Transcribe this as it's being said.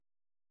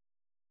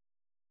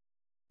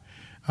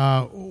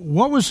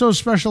What was so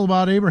special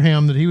about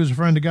Abraham that he was a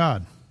friend of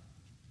God?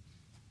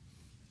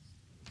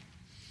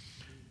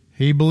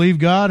 He believed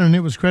God, and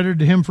it was credited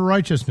to him for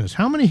righteousness.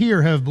 How many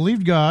here have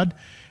believed God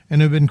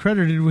and have been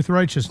credited with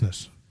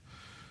righteousness?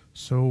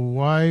 So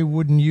why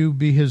wouldn't you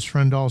be his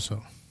friend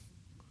also?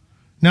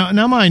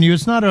 Now mind you,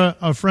 it's not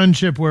a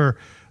friendship where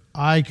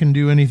I can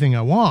do anything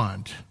I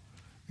want.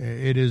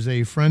 It is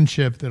a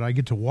friendship that I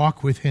get to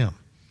walk with him.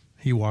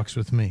 He walks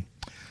with me.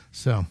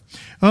 So,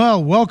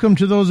 well, welcome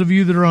to those of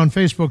you that are on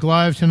Facebook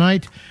Live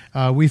tonight.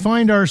 We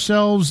find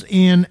ourselves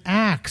in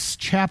Acts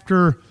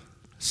chapter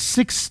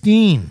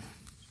 16.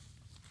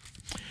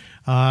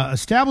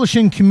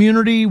 Establishing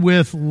community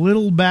with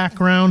little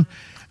background.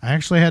 I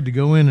actually had to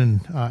go in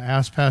and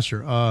ask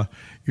Pastor,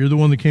 you're the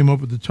one that came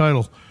up with the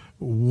title.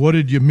 What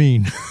did you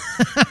mean?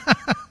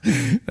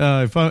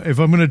 If I'm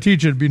going to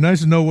teach it, it'd be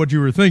nice to know what you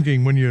were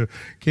thinking when you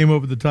came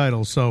up with the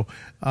title. So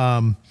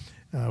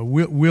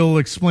we'll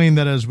explain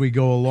that as we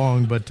go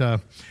along. But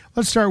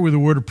let's start with a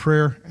word of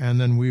prayer,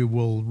 and then we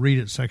will read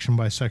it section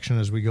by section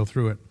as we go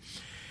through it.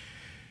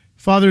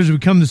 Father, as we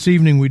come this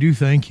evening, we do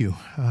thank you.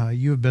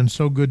 You have been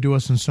so good to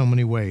us in so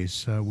many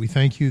ways. We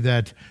thank you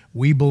that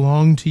we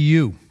belong to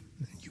you.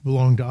 You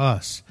belong to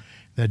us.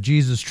 That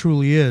Jesus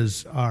truly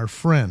is our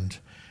friend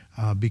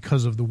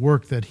because of the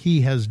work that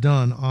he has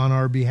done on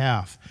our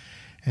behalf.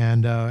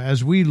 And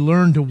as we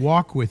learn to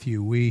walk with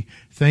you, we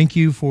thank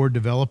you for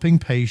developing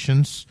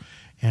patience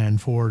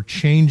and for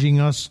changing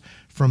us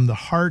from the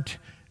heart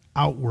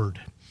outward.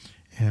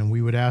 And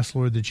we would ask,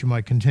 Lord, that you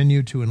might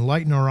continue to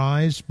enlighten our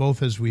eyes,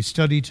 both as we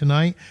study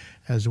tonight,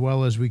 as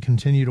well as we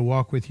continue to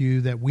walk with you,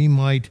 that we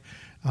might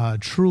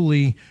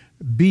truly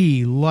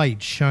be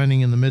light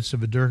shining in the midst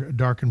of a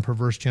dark and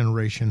perverse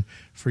generation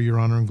for your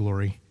honor and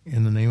glory.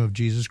 In the name of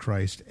Jesus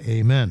Christ,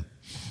 amen.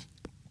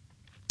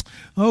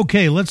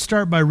 Okay, let's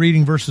start by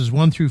reading verses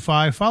 1 through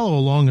 5. Follow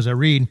along as I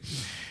read.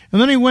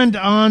 And then he went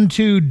on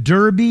to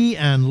Derbe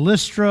and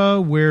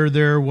Lystra, where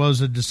there was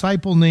a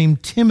disciple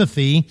named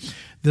Timothy,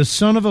 the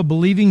son of a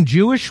believing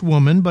Jewish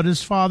woman, but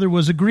his father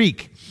was a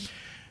Greek.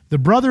 The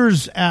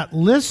brothers at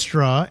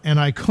Lystra and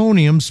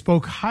Iconium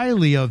spoke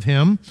highly of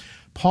him.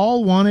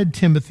 Paul wanted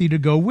Timothy to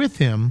go with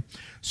him,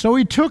 so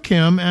he took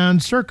him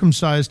and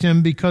circumcised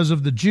him because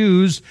of the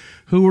Jews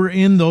who were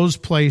in those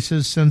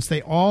places, since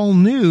they all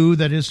knew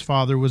that his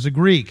father was a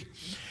Greek.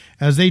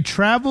 As they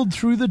traveled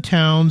through the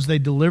towns, they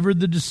delivered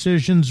the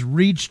decisions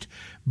reached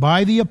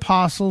by the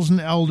apostles and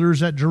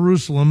elders at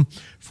Jerusalem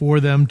for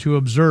them to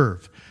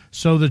observe.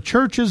 So the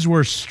churches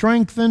were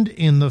strengthened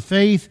in the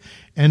faith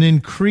and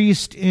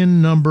increased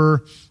in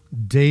number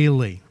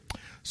daily.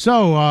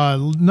 So,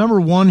 number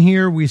one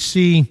here, we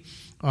see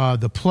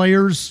the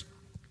players.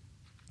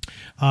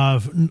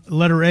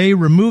 Letter A,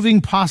 removing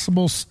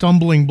possible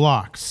stumbling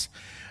blocks.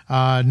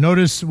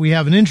 Notice we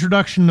have an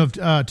introduction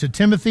to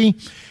Timothy.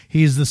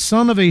 He's the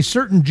son of a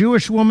certain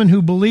Jewish woman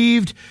who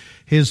believed.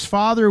 His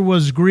father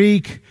was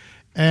Greek,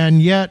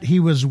 and yet he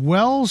was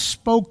well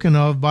spoken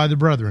of by the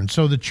brethren.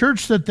 So the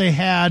church that they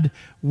had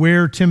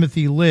where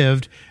Timothy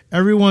lived,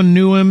 everyone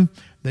knew him.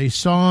 They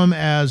saw him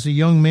as a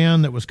young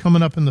man that was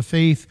coming up in the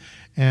faith,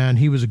 and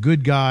he was a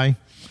good guy.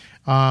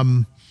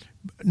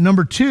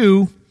 Number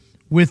two,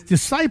 with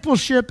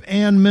discipleship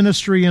and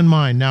ministry in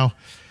mind. Now,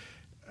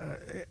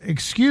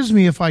 excuse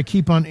me if I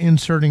keep on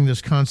inserting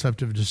this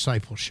concept of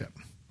discipleship.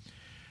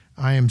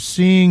 I am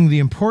seeing the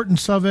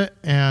importance of it,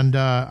 and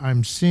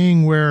I'm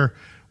seeing where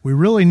we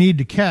really need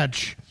to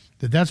catch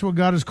that that's what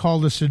God has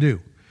called us to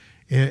do.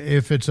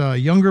 If it's a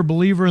younger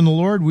believer in the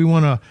Lord, we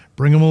want to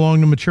bring them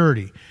along to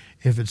maturity.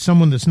 If it's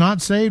someone that's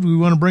not saved, we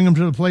want to bring them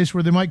to the place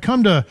where they might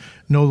come to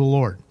know the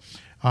Lord.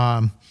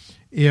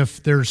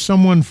 If there's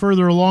someone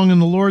further along in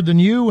the Lord than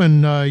you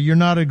and you're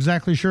not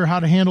exactly sure how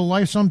to handle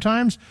life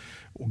sometimes,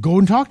 go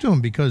and talk to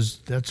them, because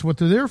that's what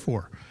they're there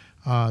for.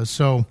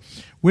 So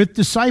with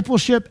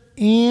discipleship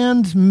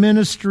and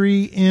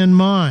ministry in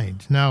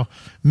mind. Now,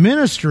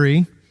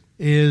 ministry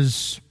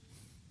is,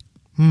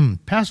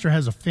 Pastor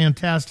has a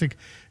fantastic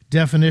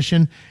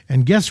definition,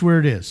 and guess where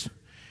it is?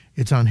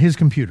 It's on his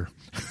computer.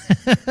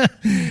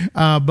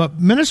 But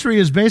ministry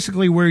is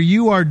basically where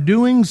you are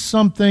doing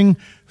something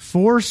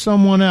for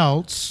someone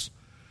else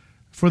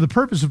for the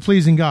purpose of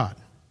pleasing God.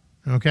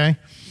 Okay?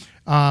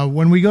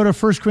 When we go to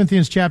 1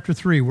 Corinthians chapter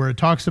 3, where it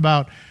talks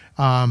about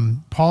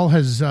Paul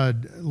has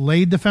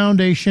laid the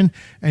foundation,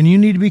 and you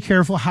need to be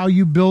careful how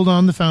you build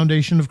on the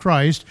foundation of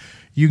Christ.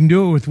 You can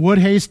do it with wood,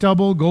 hay,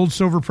 stubble, gold,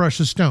 silver,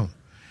 precious stone.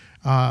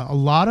 A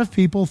lot of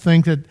people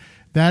think that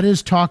that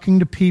is talking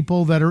to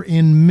people that are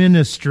in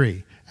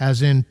ministry,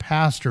 as in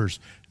pastors,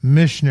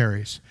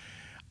 missionaries.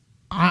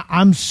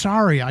 I'm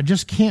sorry, I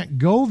just can't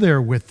go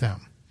there with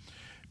them,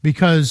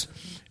 because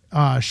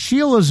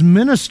Sheila's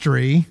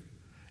ministry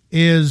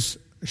is,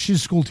 she's a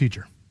school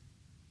teacher.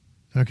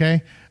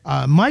 Okay?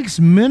 Mike's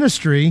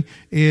ministry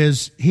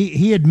is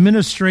he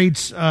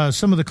administrates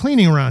some of the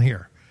cleaning around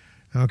here.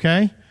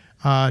 Okay?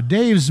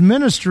 Dave's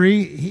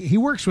ministry, he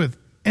works with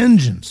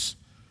engines,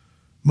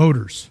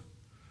 motors.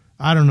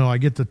 I don't know, I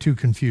get the two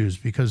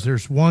confused, because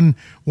there's one's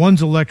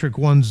electric,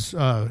 one's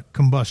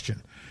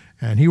combustion.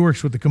 and he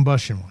works with the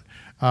combustion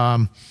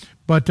one.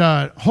 But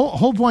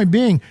whole point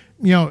being,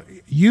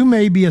 you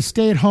may be a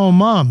stay-at-home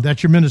mom.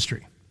 That's your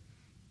ministry.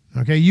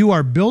 Okay, you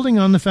are building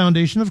on the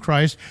foundation of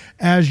Christ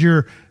as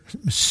you're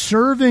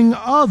serving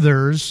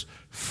others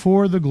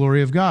for the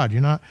glory of God.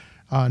 You're not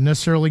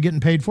necessarily getting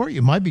paid for it.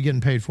 You might be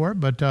getting paid for it,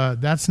 but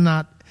that's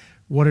not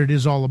what it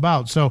is all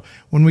about. So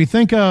when we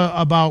think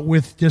about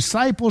with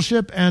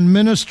discipleship and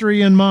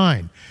ministry in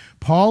mind,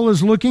 Paul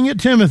is looking at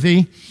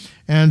Timothy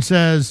and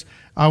says,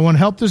 I want to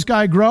help this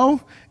guy grow,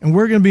 and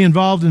we're going to be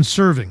involved in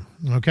serving.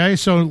 Okay,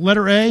 so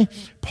letter A,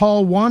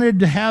 Paul wanted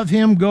to have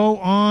him go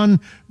on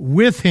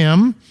with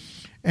him,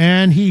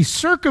 and he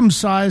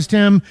circumcised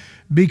him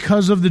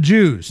because of the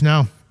Jews.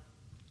 Now,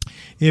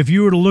 if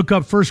you were to look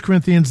up 1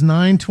 Corinthians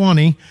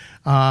 9:20,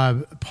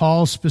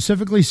 Paul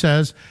specifically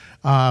says,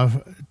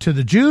 to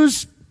the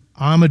Jews,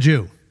 I'm a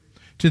Jew.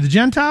 To the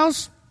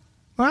Gentiles,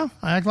 well,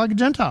 I act like a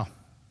Gentile.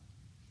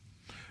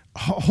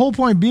 Whole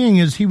point being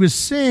is he was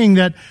saying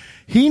that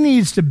he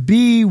needs to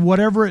be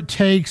whatever it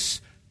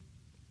takes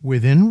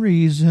within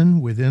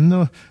reason, within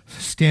the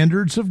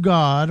standards of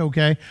God,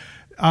 okay,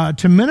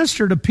 to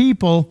minister to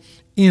people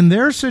in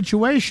their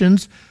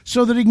situations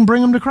so that he can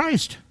bring them to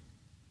Christ.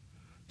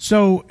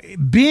 So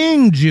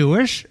being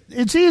Jewish,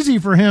 it's easy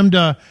for him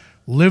to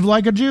live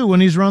like a Jew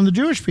when he's around the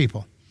Jewish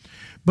people.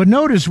 But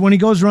notice when he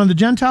goes around the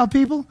Gentile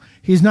people,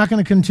 he's not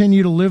going to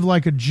continue to live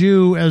like a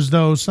Jew as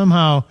though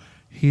somehow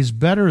he's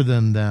better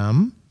than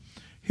them.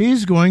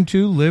 He's going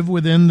to live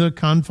within the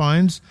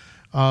confines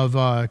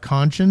of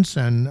conscience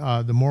and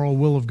the moral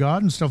will of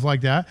God and stuff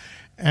like that.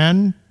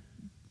 And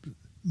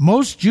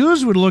most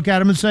Jews would look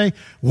at him and say,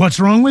 what's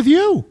wrong with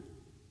you?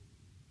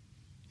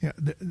 Yeah,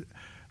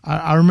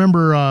 I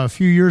remember a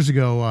few years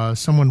ago,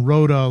 someone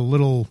wrote a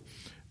little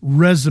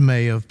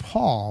resume of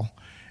Paul,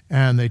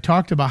 and they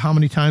talked about how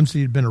many times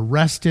he had been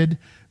arrested,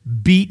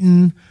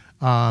 beaten,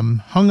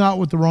 hung out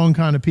with the wrong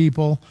kind of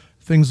people,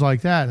 things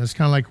like that. And it's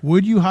kind of like,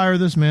 would you hire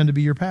this man to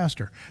be your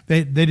pastor?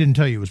 They didn't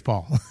tell you it was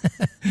Paul.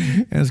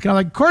 And it's kind of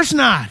like, of course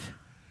not.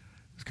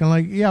 It's kind of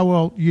like, yeah,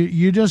 well,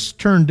 you just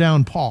turned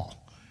down Paul.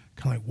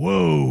 Kind of like,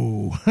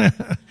 whoa,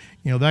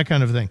 that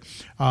kind of thing.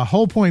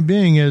 Whole point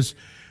being is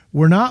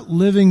we're not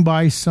living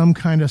by some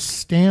kind of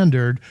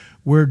standard.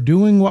 We're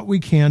doing what we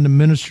can to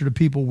minister to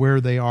people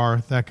where they are,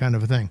 that kind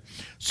of a thing.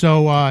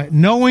 So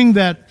knowing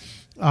that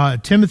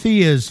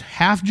Timothy is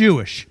half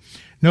Jewish,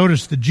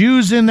 notice the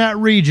Jews in that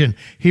region,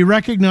 he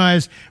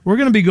recognized we're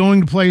going to be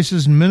going to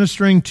places and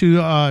ministering to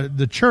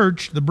the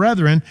church, the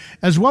brethren,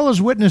 as well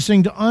as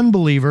witnessing to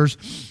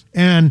unbelievers.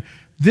 And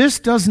this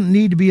doesn't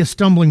need to be a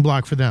stumbling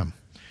block for them.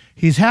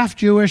 He's half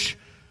Jewish.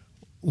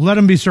 Let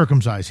him be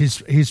circumcised.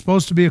 He's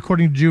supposed to be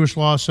according to Jewish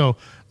law, so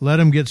let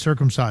him get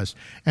circumcised.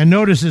 And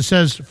notice it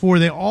says, for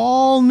they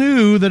all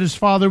knew that his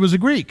father was a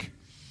Greek.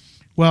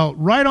 Well,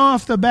 right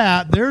off the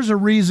bat, there's a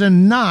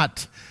reason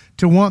not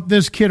to want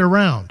this kid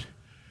around.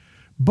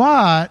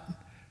 But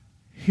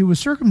he was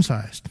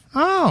circumcised.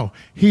 Oh,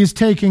 he's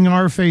taking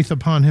our faith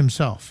upon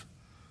himself.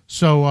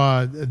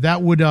 So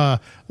that would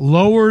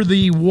lower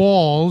the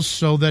walls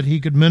so that he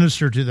could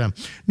minister to them.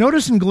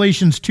 Notice in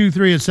Galatians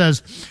 2:3 it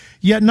says,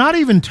 yet not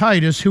even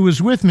Titus, who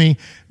was with me,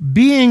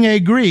 being a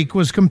Greek,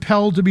 was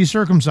compelled to be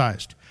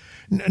circumcised.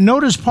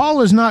 Notice Paul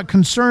is not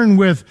concerned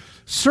with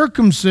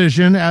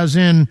circumcision as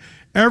in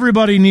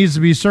everybody needs to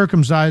be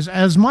circumcised,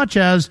 as much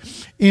as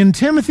in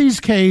Timothy's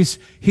case,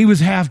 he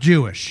was half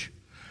Jewish.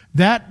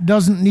 That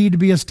doesn't need to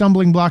be a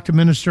stumbling block to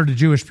minister to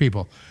Jewish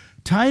people.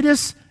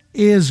 Titus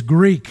is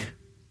Greek.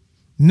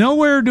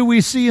 Nowhere do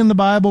we see in the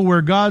Bible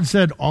where God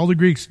said all the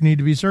Greeks need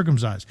to be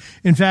circumcised.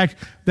 In fact,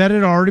 that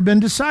had already been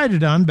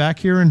decided on back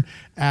here in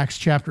Acts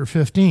chapter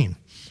 15.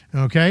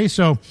 Okay,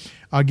 so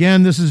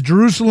again, this is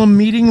Jerusalem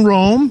meeting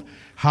Rome.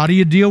 How do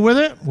you deal with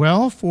it?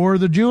 Well, for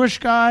the Jewish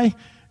guy,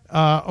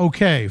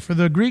 okay. For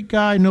the Greek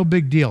guy, no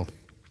big deal.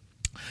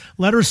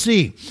 Letter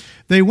C.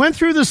 They went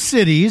through the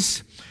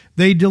cities.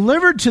 They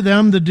delivered to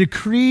them the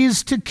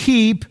decrees to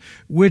keep,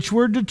 which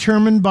were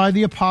determined by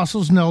the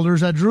apostles and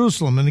elders at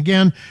Jerusalem. And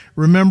again,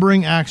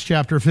 remembering Acts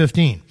chapter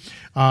 15.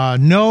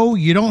 No,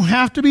 you don't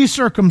have to be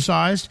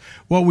circumcised.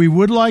 What we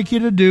would like you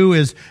to do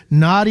is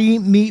not eat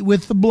meat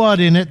with the blood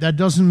in it. That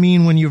doesn't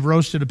mean when you've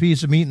roasted a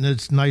piece of meat and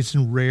it's nice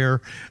and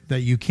rare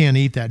that you can't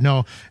eat that.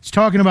 No, it's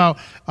talking about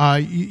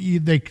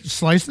they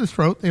slice the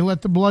throat, they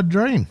let the blood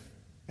drain,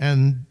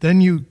 and then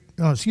you,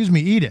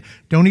 eat it.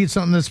 Don't eat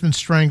something that's been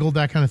strangled,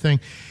 that kind of thing.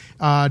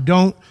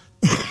 Don't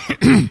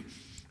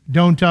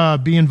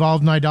be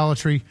involved in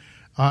idolatry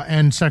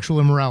and sexual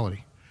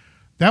immorality.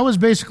 That was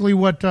basically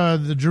what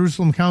the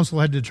Jerusalem Council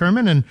had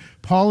determined, and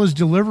Paul is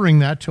delivering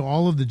that to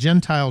all of the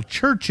Gentile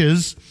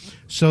churches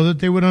so that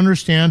they would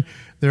understand.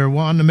 They're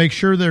wanting to make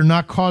sure they're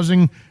not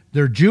causing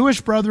their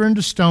Jewish brethren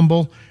to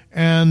stumble,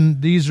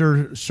 and these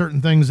are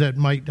certain things that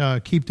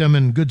might keep them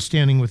in good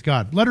standing with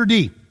God. Letter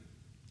D.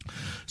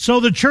 So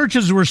the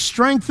churches were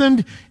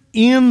strengthened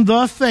in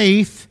the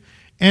faith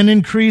and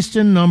increased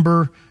in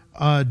number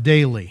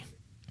daily.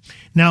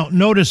 Now,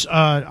 notice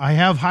I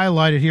have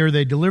highlighted here,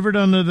 they delivered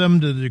unto them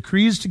the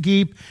decrees to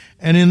keep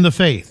and in the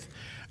faith.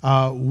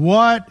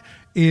 What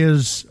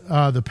is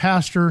the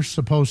pastor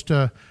supposed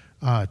to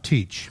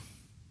teach?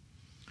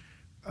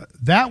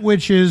 That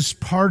which is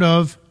part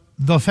of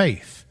the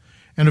faith.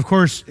 And of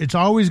course, it's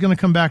always going to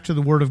come back to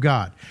the Word of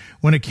God.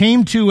 When it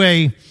came to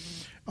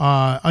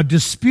a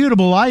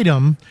disputable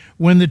item,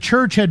 when the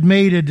church had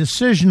made a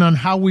decision on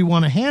how we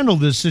want to handle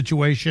this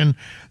situation,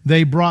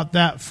 they brought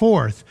that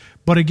forth.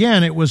 But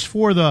again, it was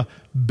for the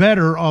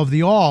better of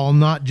the all,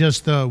 not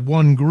just the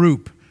one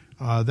group,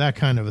 that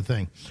kind of a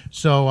thing.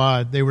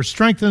 So they were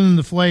strengthened in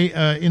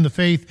the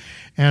faith,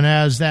 and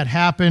as that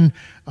happened,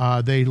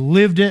 they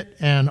lived it,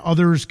 and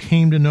others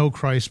came to know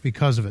Christ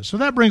because of it. So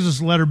that brings us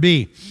to letter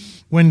B.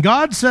 When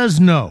God says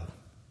no,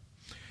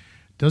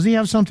 does he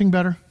have something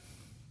better?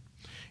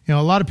 You know,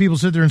 a lot of people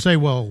sit there and say,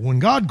 well, when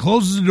God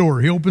closes the door,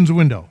 he opens a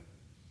window.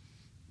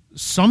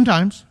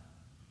 Sometimes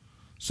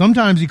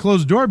he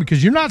closes the door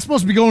because you're not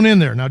supposed to be going in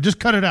there. Now, just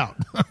cut it out.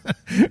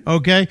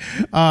 Okay?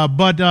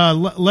 But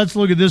let's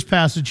look at this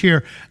passage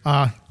here.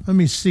 Let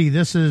me see.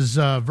 This is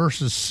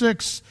verses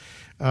 6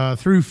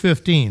 through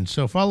 15.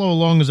 So follow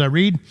along as I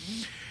read.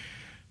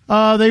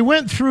 They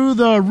went through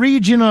the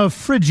region of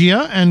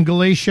Phrygia and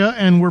Galatia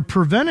and were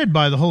prevented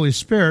by the Holy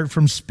Spirit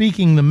from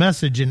speaking the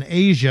message in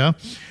Asia.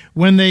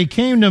 When they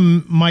came to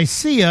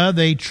Mysia,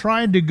 they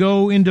tried to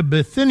go into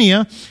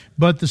Bithynia,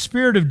 but the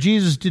Spirit of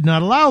Jesus did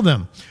not allow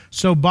them.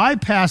 So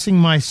bypassing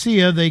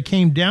Mysia, they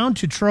came down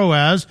to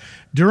Troas.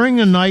 During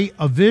the night,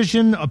 a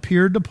vision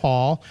appeared to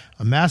Paul.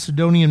 A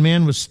Macedonian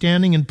man was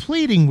standing and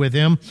pleading with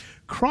him,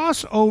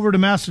 "Cross over to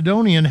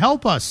Macedonia and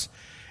help us."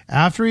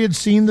 After he had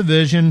seen the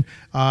vision,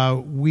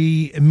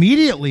 we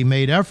immediately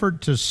made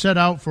effort to set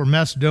out for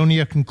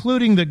Macedonia,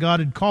 concluding that God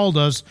had called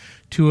us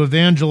to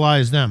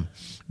evangelize them.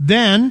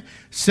 Then,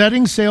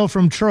 setting sail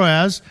from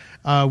Troas,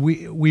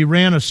 we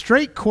ran a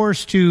straight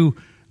course to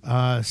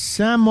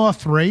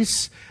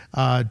Samothrace,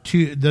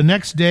 to the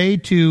next day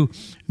to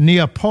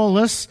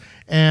Neapolis,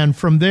 and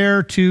from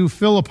there to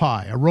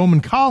Philippi, a Roman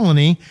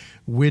colony,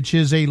 which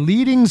is a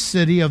leading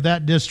city of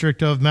that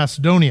district of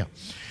Macedonia.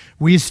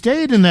 We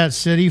stayed in that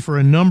city for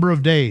a number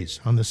of days.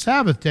 On the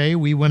Sabbath day,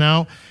 we went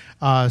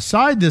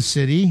outside the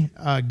city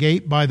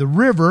gate by the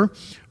river,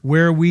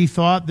 where we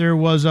thought there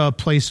was a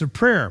place of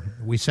prayer.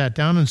 We sat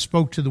down and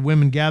spoke to the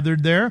women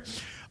gathered there.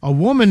 A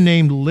woman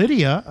named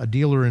Lydia, a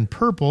dealer in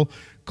purple,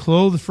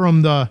 clothed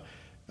from the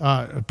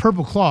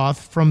purple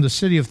cloth from the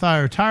city of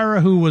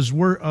Thyatira, who was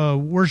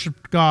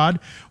worshipped God,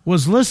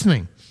 was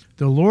listening.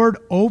 The Lord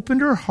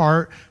opened her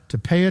heart to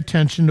pay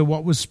attention to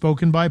what was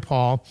spoken by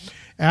Paul.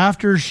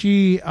 After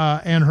she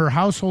and her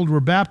household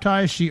were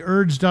baptized, she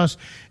urged us,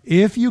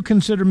 "If you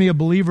consider me a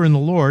believer in the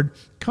Lord,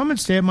 come and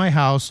stay at my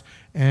house."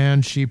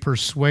 And she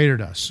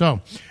persuaded us.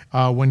 So,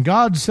 when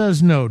God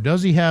says no,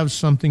 does he have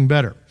something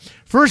better?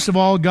 First of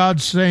all,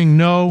 God's saying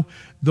no,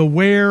 the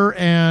where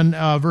and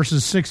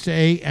verses 6 to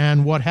 8,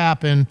 and what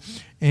happened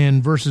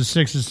in verses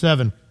 6 to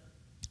 7.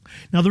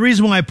 Now, the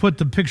reason why I put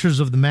the pictures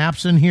of the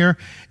maps in here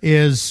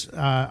is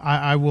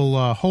I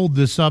will hold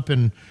this up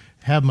and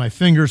have my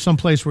finger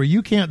someplace where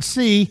you can't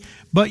see,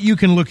 but you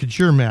can look at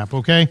your map,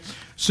 okay?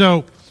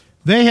 So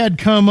they had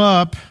come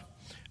up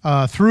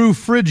through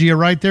Phrygia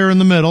right there in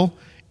the middle,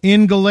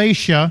 in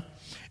Galatia,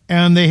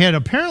 and they had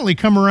apparently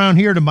come around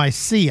here to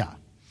Mysia.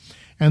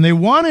 And they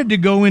wanted to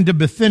go into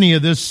Bithynia,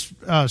 this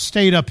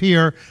state up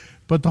here,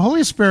 but the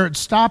Holy Spirit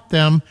stopped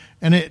them,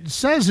 and it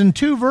says in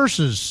 2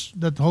 verses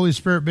that the Holy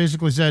Spirit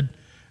basically said,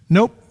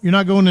 "Nope, you're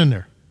not going in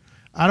there.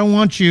 I don't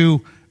want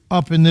you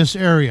up in this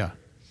area."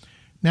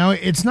 Now,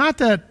 it's not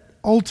that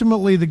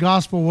ultimately the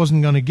gospel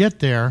wasn't going to get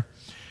there.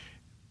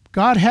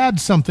 God had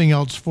something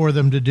else for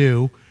them to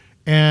do,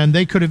 and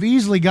they could have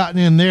easily gotten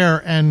in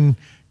there and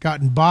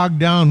gotten bogged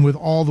down with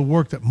all the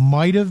work that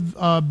might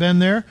have been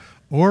there,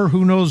 or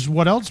who knows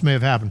what else may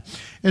have happened.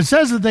 It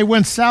says that they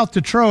went south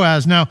to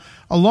Troas. Now,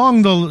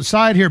 along the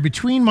side here,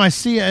 between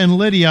Mysia and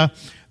Lydia,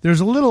 there's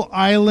a little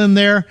island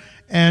there,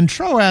 and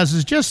Troas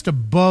is just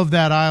above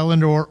that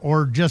island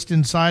or just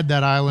inside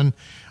that island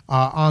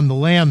on the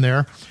land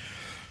there.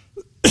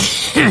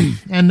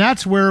 And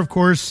that's where, of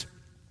course,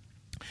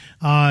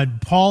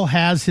 Paul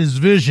has his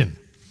vision.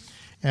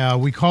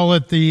 We call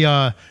it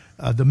the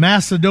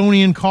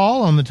Macedonian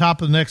call on the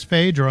top of the next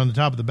page, or on the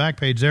top of the back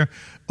page there.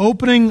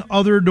 Opening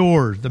other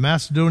doors, the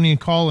Macedonian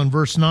call in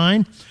verse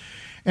 9.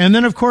 And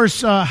then, of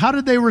course, how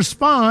did they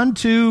respond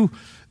to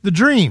the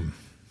dream,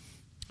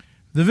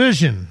 the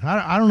vision?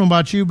 I don't know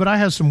about you, but I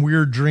have some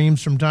weird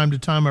dreams from time to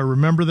time. I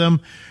remember them.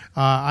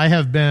 I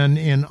have been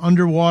in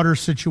underwater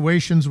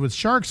situations with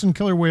sharks and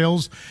killer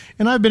whales,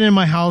 and I've been in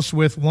my house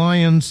with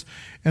lions,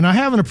 and I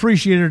haven't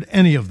appreciated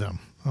any of them,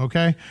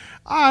 okay?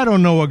 I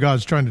don't know what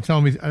God's trying to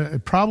tell me.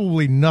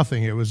 Probably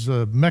nothing. It was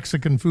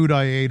Mexican food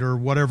I ate, or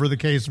whatever the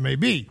case may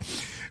be.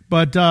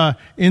 But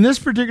in this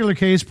particular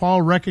case,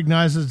 Paul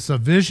recognizes it's a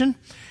vision,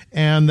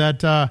 and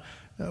that,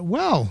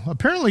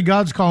 apparently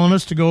God's calling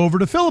us to go over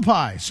to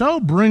Philippi.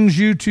 So brings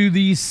you to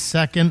the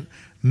second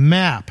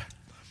map.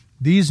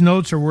 These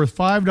notes are worth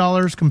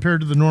 $5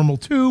 compared to the normal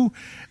 $2,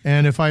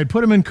 and if I had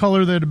put them in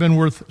color, they'd have been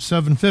worth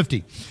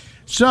 $7.50.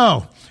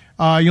 So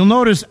You'll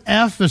notice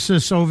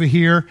Ephesus over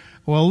here.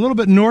 Well, a little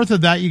bit north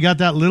of that, you got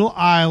that little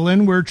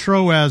island where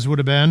Troas would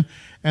have been.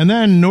 And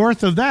then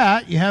north of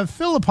that, you have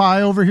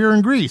Philippi over here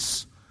in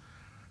Greece.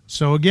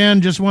 So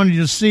again, just wanted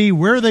you to see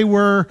where they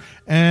were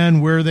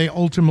and where they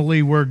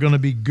ultimately were going to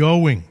be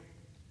going.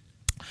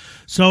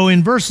 So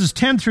in verses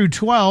 10 through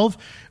 12,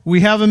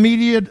 we have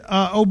immediate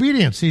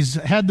obedience. He's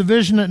had the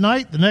vision at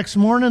night. The next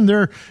morning,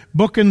 they're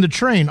booking the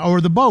train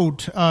or the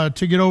boat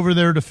to get over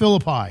there to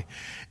Philippi.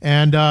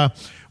 And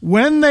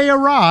when they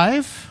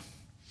arrive,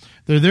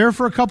 they're there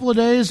for a couple of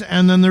days,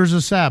 and then there's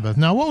a Sabbath.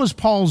 Now, what was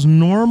Paul's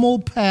normal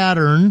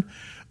pattern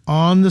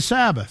on the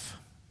Sabbath?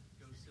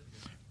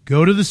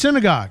 Go to the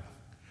synagogue.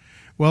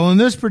 Well, in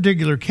this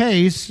particular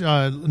case,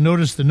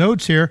 notice the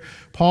notes here,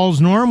 Paul's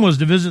norm was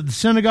to visit the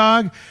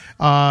synagogue,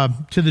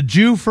 to the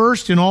Jew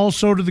first and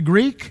also to the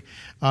Greek.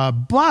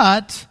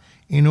 But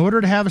in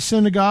order to have a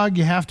synagogue,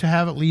 you have to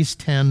have at least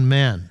 10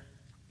 men.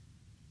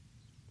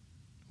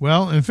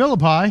 Well, in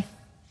Philippi,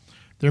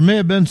 there may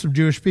have been some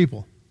Jewish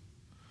people,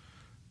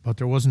 but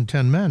there wasn't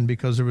 10 men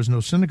because there was no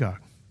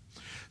synagogue.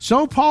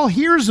 So Paul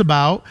hears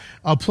about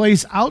a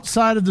place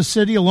outside of the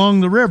city along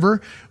the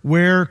river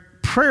where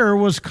prayer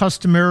was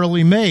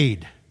customarily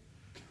made.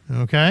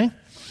 Okay?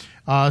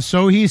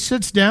 So he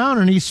sits down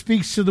and he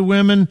speaks to the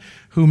women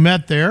who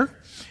met there.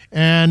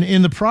 And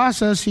in the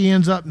process, he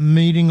ends up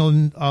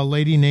meeting a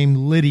lady named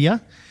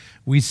Lydia.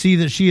 We see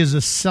that she is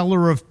a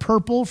seller of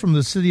purple from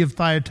the city of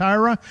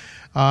Thyatira,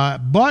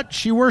 but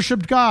she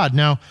worshiped God.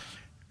 Now,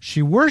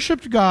 she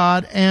worshiped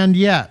God, and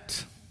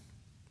yet,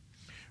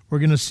 we're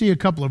going to see a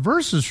couple of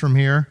verses from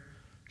here,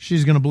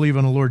 she's going to believe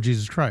on the Lord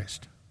Jesus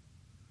Christ.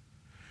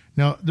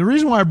 Now, the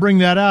reason why I bring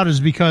that out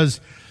is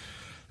because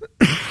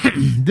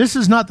this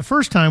is not the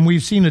first time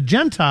we've seen a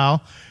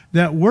Gentile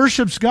that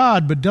worships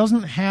God but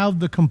doesn't have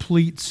the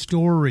complete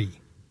story.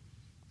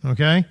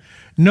 Okay?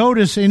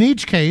 Notice in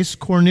each case,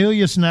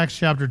 Cornelius in Acts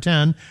chapter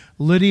 10,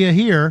 Lydia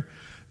here,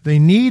 they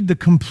need the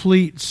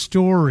complete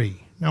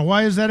story. Now,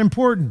 why is that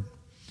important?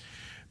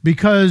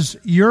 Because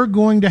you're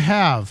going to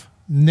have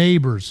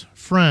neighbors,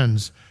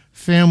 friends,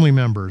 family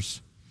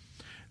members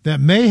that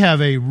may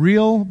have a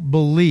real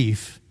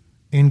belief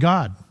in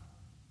God.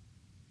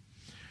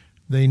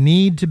 They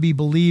need to be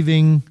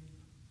believing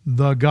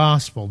the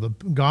gospel. The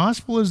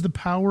gospel is the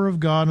power of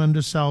God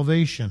unto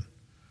salvation.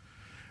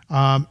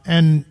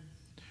 And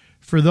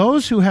for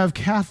those who have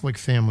Catholic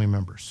family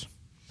members,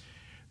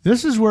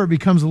 this is where it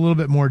becomes a little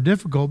bit more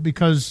difficult,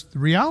 because the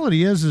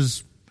reality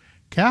is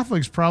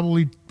Catholics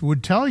probably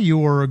would tell you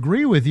or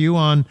agree with you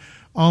on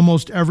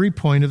almost every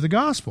point of the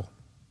gospel.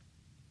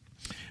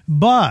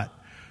 But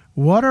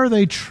what are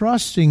they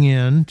trusting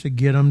in to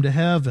get them to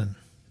heaven?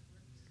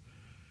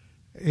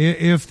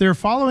 If they're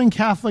following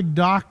Catholic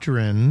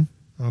doctrine,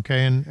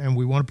 okay, and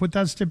we want to put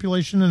that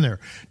stipulation in there.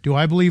 Do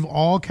I believe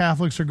all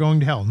Catholics are going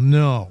to hell?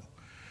 No.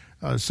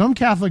 Some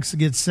Catholics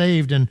get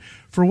saved, and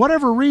for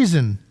whatever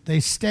reason,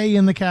 they stay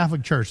in the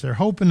Catholic Church. They're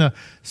hoping to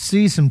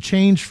see some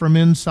change from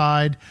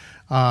inside.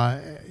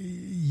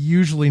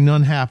 Usually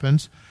none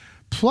happens.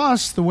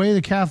 Plus, the way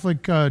the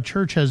Catholic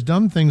Church has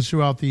done things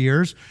throughout the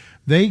years,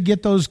 they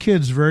get those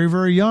kids very,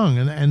 very young,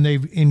 and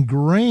they've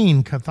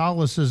ingrained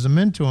Catholicism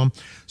into them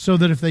so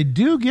that if they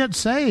do get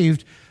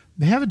saved,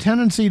 they have a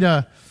tendency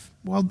to,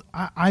 well,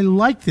 I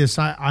like this.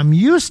 I'm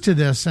used to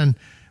this, and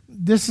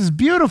this is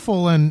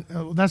beautiful, and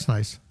that's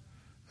nice.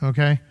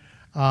 Okay?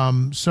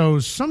 So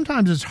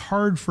sometimes it's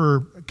hard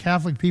for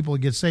Catholic people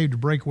to get saved to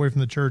break away from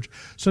the church.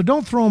 So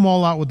don't throw them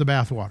all out with the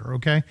bathwater,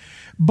 okay?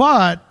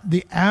 But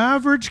the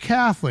average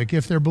Catholic,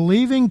 if they're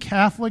believing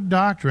Catholic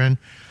doctrine,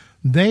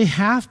 they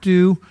have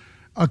to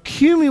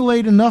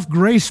accumulate enough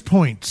grace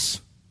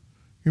points.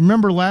 You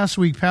remember last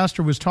week,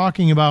 Pastor was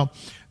talking about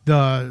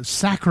the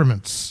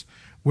sacraments,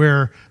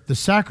 where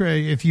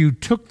if you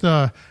took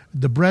the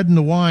bread and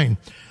the wine,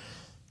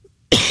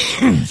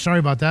 sorry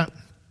about that,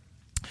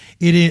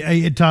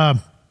 it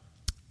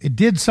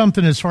did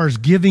something as far as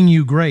giving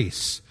you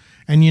grace.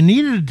 And you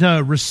needed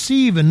to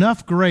receive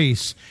enough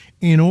grace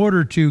in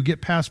order to get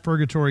past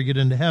purgatory, get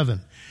into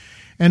heaven.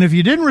 And if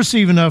you didn't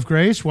receive enough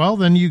grace, well,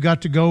 then you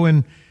got to go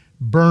and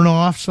burn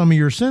off some of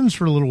your sins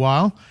for a little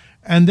while,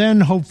 and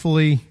then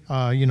hopefully,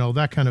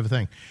 that kind of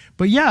thing.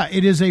 But yeah,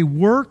 it is a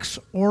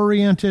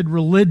works-oriented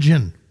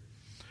religion.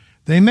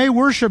 They may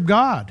worship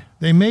God.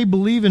 They may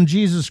believe in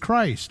Jesus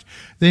Christ.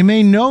 They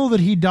may know that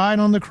he died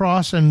on the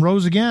cross and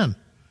rose again,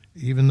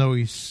 even though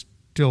he's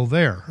still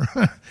there,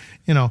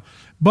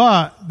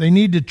 But they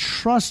need to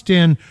trust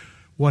in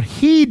what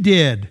he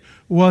did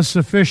was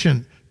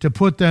sufficient to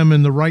put them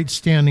in the right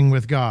standing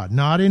with God,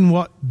 not in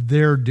what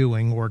they're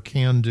doing or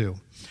can do.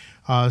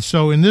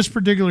 So in this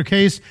particular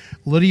case,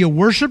 Lydia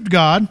worshiped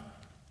God,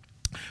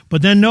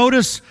 but then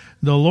notice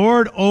the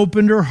Lord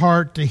opened her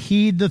heart to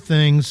heed the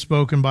things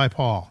spoken by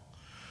Paul.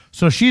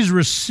 So she's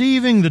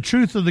receiving the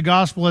truth of the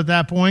gospel at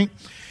that point,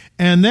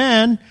 and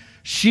then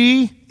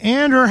she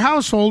and her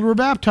household were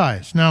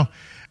baptized. Now,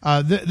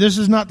 this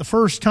is not the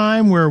first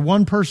time where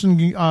one person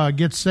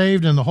gets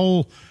saved and the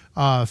whole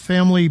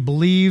family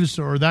believes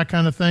or that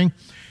kind of thing.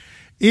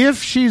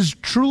 If she's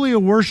truly a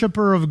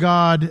worshiper of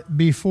God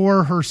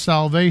before her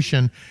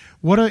salvation,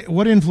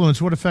 what influence,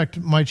 what effect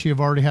might she have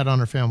already had on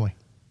her family?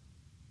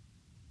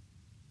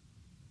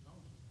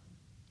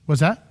 What's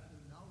that?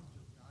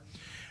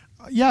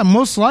 Yeah,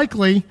 most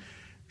likely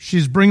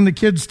she's bringing the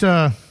kids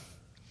to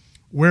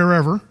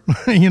wherever,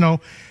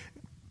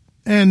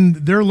 and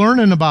they're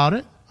learning about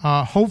it.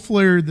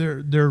 Hopefully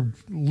they're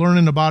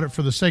learning about it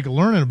for the sake of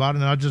learning about it,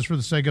 not just for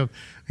the sake of,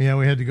 we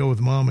had to go with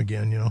mom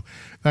again,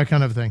 that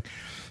kind of thing.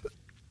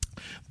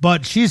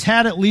 But she's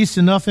had at least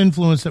enough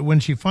influence that when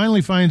she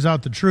finally finds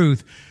out the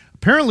truth,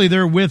 apparently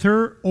they're with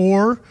her,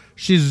 or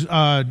she's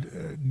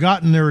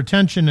gotten their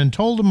attention and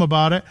told them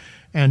about it,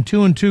 and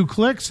 2 and 2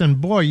 clicks,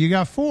 and boy, you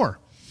got 4.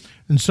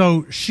 And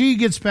so she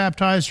gets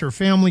baptized, her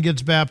family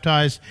gets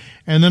baptized,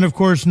 and then, of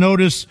course,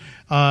 notice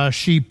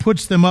she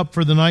puts them up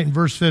for the night in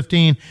verse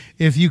 15.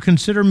 If you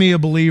consider me a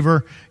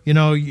believer,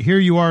 here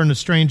you are in a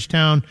strange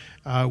town,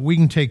 we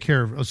can take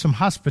care of some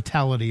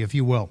hospitality, if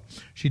you will.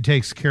 She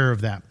takes care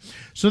of that.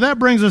 So that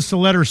brings us to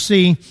letter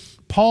C,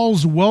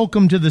 Paul's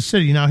welcome to the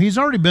city. Now, he's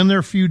already been there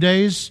a few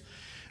days,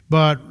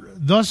 but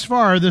thus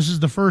far, this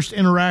is the first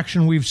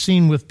interaction we've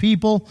seen with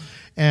people,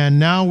 and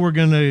now we're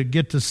going to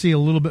get to see a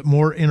little bit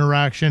more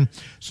interaction.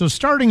 So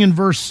starting in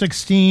verse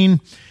 16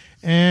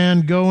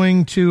 and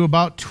going to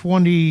about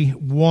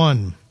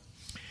 21,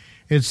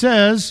 it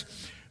says,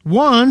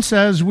 once,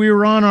 as we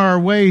were on our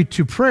way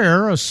to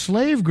prayer, a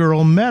slave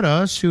girl met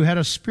us who had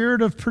a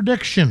spirit of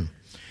prediction.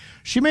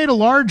 She made a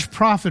large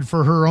profit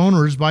for her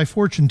owners by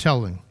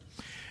fortune-telling.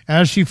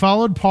 As she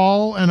followed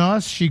Paul and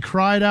us, she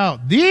cried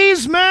out,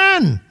 "These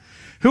men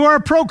who are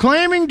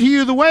proclaiming to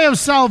you the way of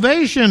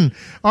salvation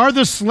are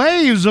the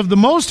slaves of the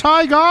Most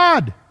High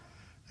God."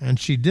 And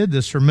she did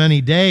this for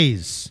many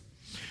days.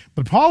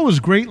 But Paul was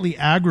greatly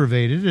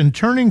aggravated, and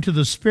turning to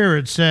the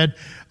spirit said,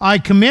 "I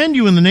command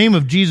you in the name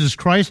of Jesus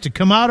Christ to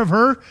come out of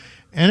her."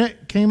 And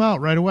it came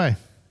out right away.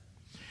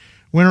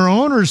 When her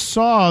owners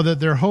saw that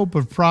their hope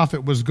of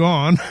profit was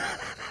gone,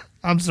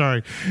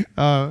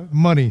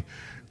 money.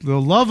 The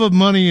love of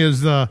money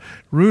is the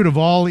root of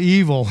all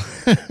evil.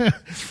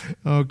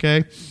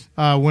 Okay?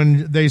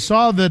 When they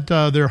saw that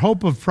their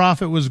hope of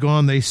profit was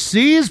gone, they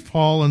seized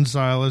Paul and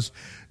Silas,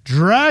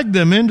 dragged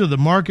them into the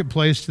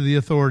marketplace to the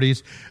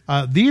authorities.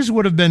 These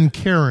would have been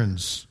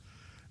Karens.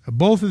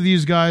 Both of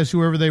these guys,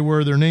 whoever they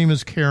were, their name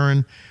is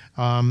Karen,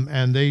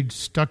 and they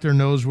stuck their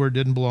nose where it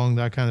didn't belong,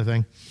 that kind of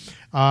thing.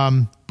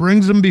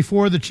 Brings them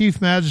before the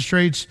chief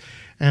magistrates,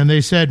 and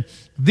they said,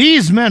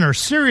 "These men are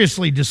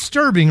seriously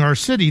disturbing our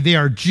city. They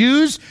are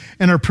Jews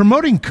and are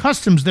promoting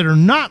customs that are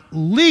not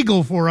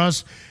legal for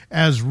us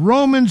as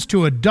Romans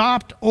to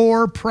adopt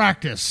or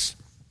practice."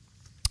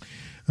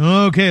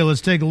 Okay, let's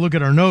take a look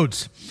at our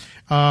notes.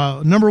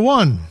 Number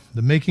 1,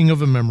 the making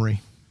of a memory.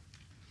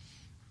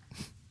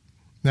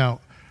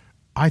 Now,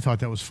 I thought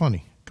that was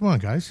funny. Come on,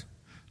 guys.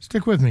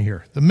 Stick with me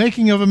here. The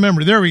making of a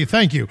memory. There we go.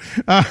 Thank you.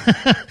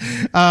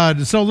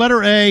 So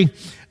letter A,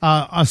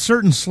 a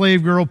certain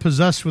slave girl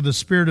possessed with a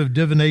spirit of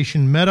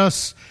divination met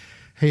us.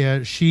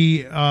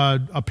 She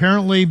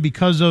apparently,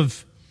 because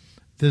of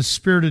this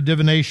spirit of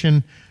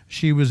divination,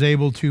 she was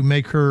able to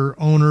make her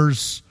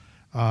owners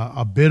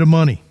a bit of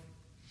money.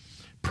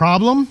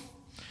 Problem?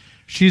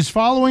 She's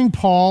following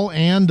Paul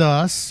and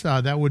us.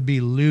 That would be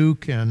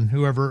Luke and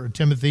whoever,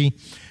 Timothy.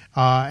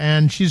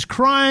 And she's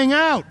crying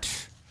out.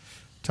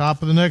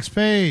 Top of the next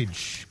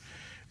page.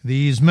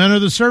 "These men are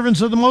the servants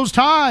of the Most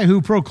High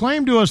who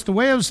proclaim to us the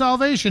way of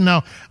salvation."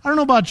 Now, I don't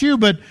know about you,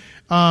 but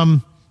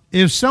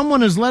if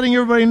someone is letting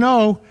everybody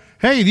know,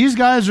 hey, these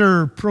guys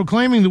are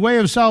proclaiming the way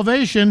of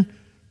salvation,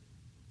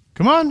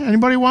 come on,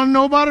 anybody want to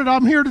know about it?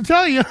 I'm here to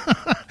tell you.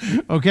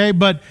 Okay,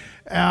 but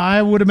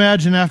I would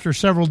imagine after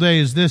several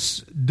days, this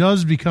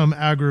does become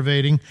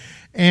aggravating.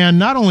 And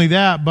not only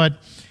that,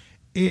 but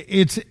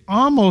it's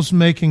almost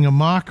making a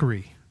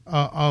mockery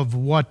of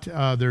what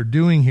they're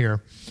doing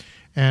here.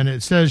 And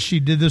it says she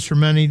did this for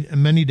many,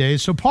 many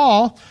days. So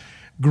Paul,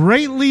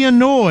 greatly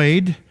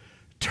annoyed,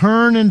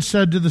 turned and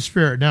said to the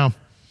Spirit. Now,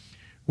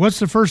 what's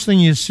the first thing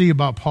you see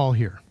about Paul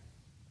here?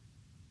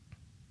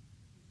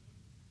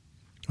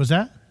 What's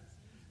that?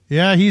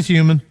 Yeah, he's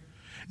human.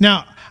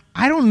 Now,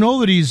 I don't know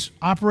that he's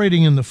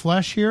operating in the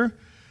flesh here.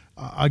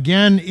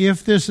 Again,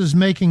 if this is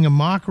making a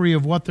mockery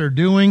of what they're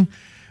doing,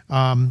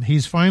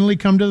 he's finally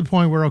come to the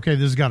point where, okay,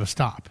 this has got to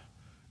stop.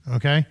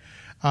 Okay?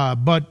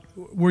 But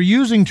we're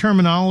using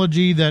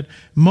terminology that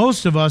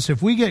most of us,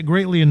 if we get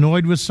greatly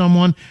annoyed with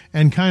someone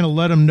and kind of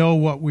let them know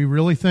what we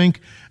really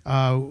think,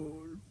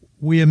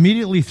 we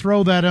immediately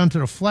throw that onto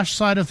the flesh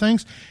side of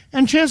things,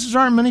 and chances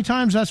are many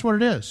times that's what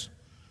it is.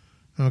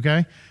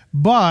 Okay?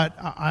 But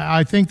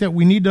I think that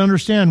we need to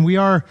understand we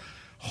are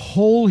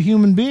whole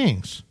human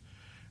beings.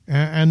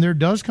 And there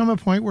does come a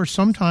point where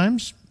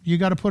sometimes you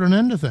got to put an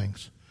end to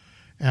things.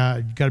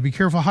 You got to be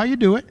careful how you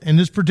do it. In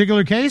this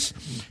particular case,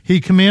 he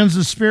commands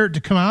the spirit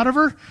to come out of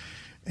her,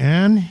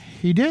 and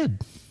he did.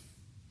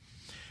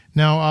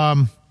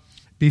 Now,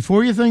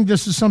 before you think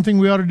this is something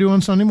we ought to do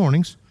on Sunday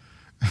mornings,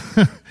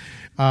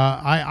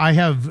 I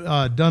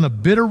have done a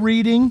bit of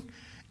reading,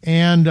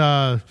 and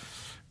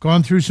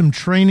gone through some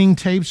training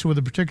tapes with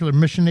a particular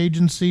mission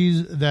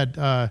agency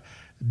that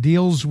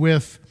deals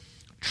with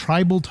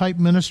tribal-type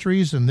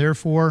ministries, and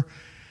therefore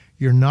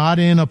you're not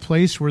in a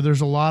place where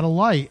there's a lot of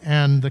light.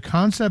 And the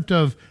concept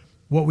of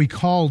what we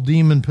call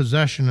demon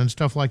possession and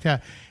stuff like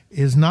that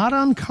is not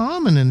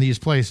uncommon in these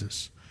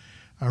places.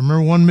 I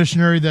remember one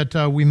missionary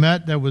that we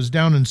met that was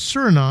down in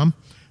Suriname,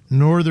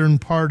 northern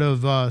part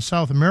of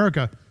South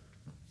America.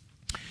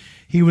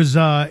 He was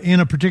in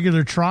a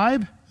particular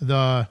tribe.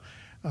 The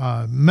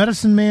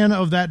medicine man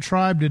of that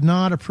tribe did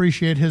not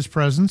appreciate his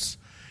presence,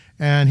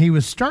 and he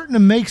was starting to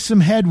make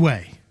some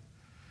headway.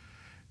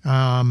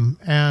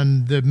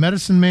 And the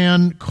medicine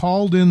man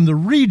called in the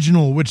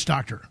regional witch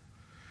doctor.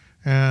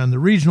 And the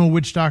regional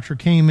witch doctor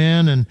came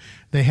in, and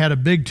they had a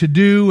big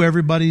to-do.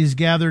 Everybody's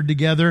gathered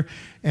together,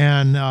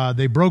 and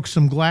they broke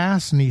some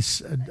glass, and he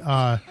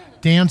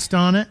danced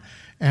on it.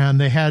 And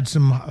they had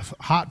some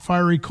hot,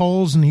 fiery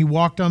coals, and he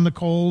walked on the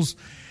coals,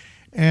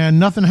 and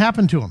nothing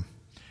happened to him.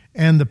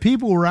 And the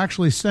people were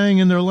actually saying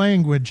in their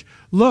language,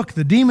 "Look,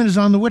 the demon is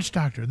on the witch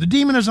doctor. The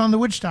demon is on the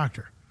witch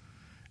doctor."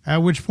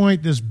 At which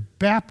point this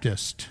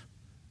Baptist,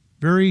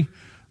 very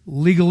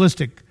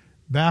legalistic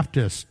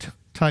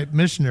Baptist-type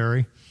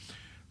missionary,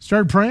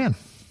 started praying.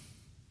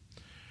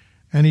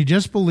 And he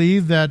just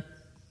believed that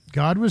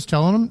God was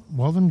telling him,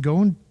 well, then go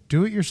and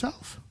do it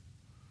yourself.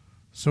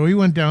 So he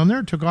went down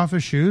there, took off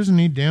his shoes, and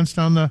he danced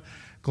on the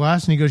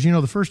glass. And he goes,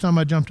 the first time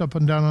I jumped up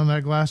and down on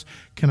that glass,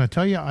 can I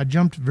tell you, I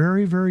jumped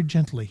very, very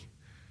gently.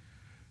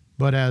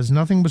 But as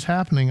nothing was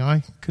happening,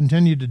 I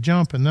continued to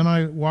jump, and then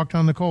I walked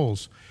on the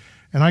coals.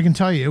 And I can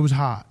tell you, it was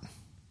hot.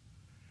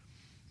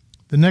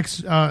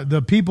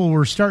 The people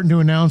were starting to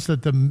announce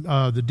that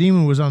the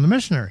demon was on the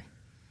missionary.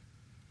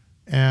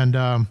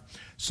 And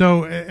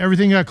so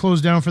everything got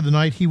closed down for the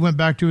night. He went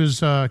back to his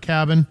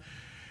cabin,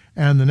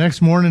 and the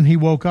next morning he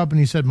woke up and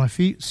he said, "My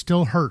feet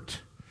still hurt."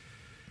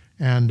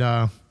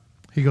 And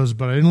he goes,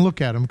 but I didn't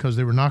look at them because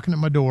they were knocking at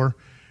my door.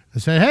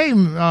 They said, "Hey,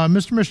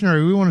 Mr.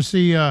 Missionary, we want to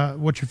see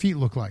what your feet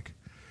look like."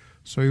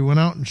 So he went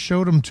out and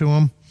showed them to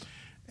him,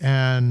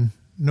 and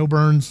no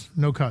burns,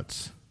 no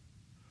cuts.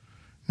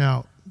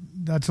 Now,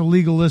 that's a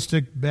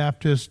legalistic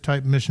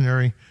Baptist-type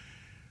missionary.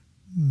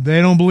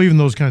 They don't believe in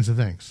those kinds of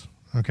things,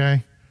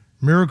 okay?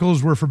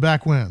 Miracles were for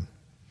back when.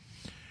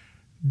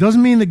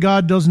 Doesn't mean that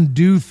God doesn't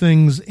do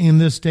things in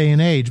this day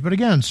and age, but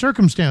again,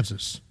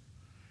 circumstances.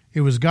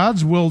 It was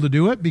God's will to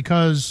do it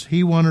because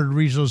he wanted to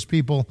reach those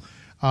people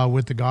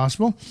with the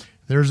gospel.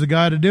 There's the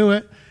guy to do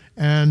it,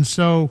 and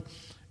so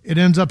it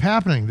ends up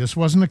happening. This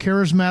wasn't a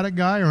charismatic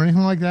guy or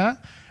anything like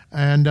that.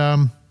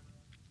 And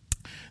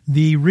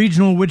the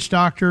regional witch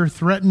doctor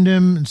threatened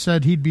him and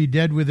said he'd be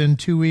dead within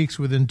 2 weeks.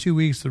 Within 2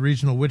 weeks, the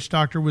regional witch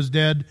doctor was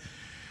dead.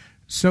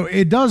 So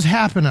it does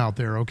happen out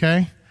there,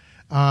 okay?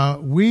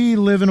 We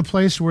live in a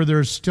place where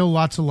there's still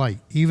lots of light.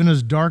 Even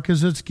as dark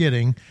as it's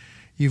getting,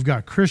 you've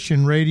got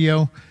Christian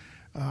radio.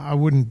 I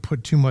wouldn't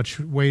put too much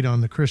weight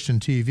on the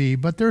Christian TV,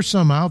 but there's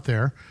some out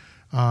there.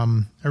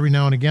 Every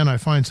now and again, I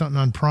find something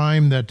on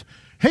Prime that,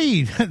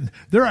 hey,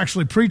 they're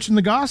actually preaching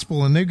the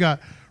gospel, and they've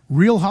got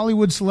real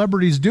Hollywood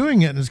celebrities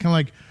doing it. And it's kind of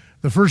like,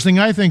 the first thing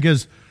I think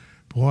is,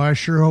 boy, I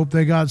sure hope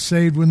they got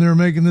saved when they were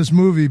making this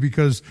movie,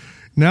 because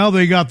now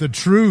they got the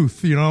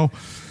truth,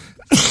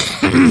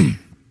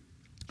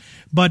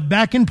 But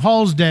back in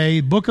Paul's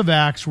day, Book of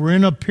Acts, we're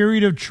in a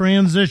period of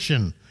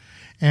transition.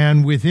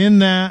 And within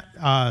that,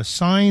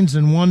 signs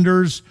and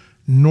wonders,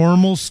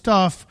 normal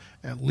stuff,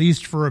 at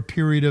least for a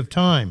period of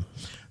time.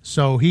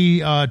 So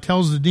he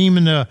tells the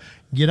demon to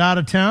get out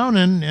of town,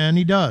 and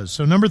he does.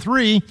 So number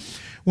 3,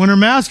 when her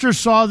master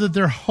saw that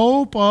their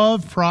hope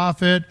of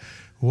profit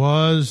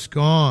was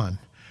gone.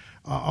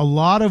 A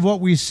lot of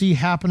what we see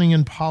happening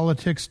in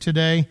politics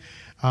today,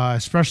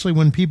 especially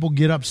when people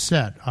get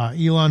upset.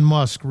 Elon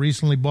Musk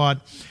recently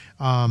bought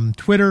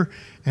Twitter,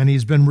 and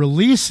he's been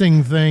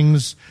releasing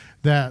things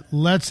that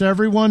lets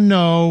everyone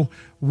know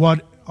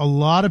what a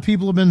lot of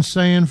people have been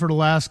saying for the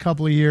last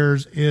couple of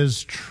years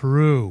is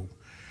true.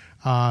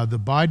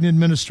 The Biden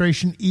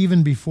administration,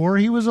 even before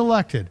he was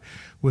elected,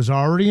 was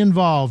already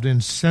involved in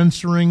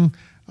censoring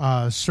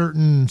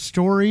certain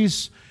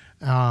stories.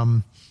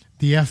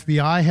 The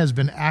FBI has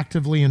been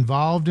actively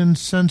involved in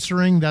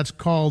censoring. That's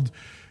called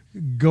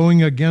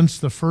going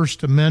against the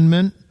First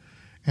Amendment,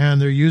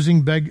 and they're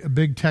using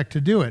big tech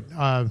to do it.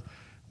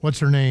 What's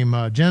her name?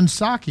 Jen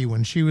Psaki,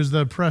 when she was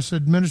the press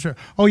administrator.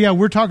 Oh, yeah,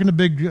 we're talking to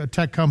big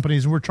tech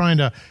companies, and we're trying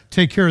to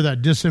take care of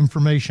that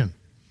disinformation.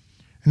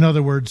 In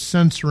other words,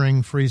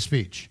 censoring free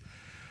speech.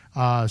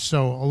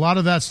 So a lot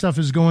of that stuff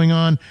is going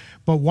on.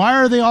 But why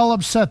are they all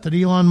upset that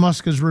Elon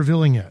Musk is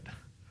revealing it?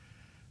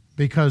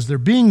 Because they're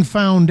being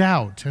found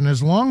out. And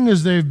as long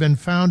as they've been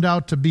found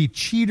out to be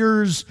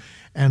cheaters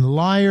and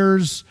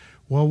liars,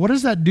 well, what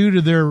does that do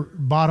to their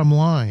bottom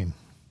line?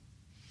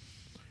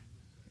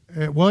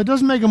 Well, it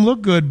doesn't make them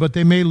look good, but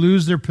they may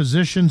lose their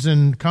positions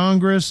in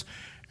Congress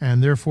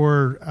and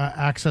therefore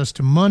access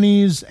to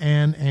monies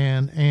and.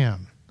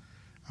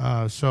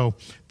 So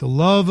the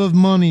love of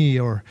money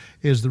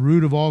is the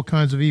root of all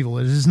kinds of evil.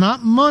 It is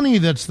not money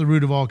that's the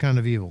root of all kind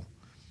of evil.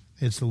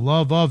 It's the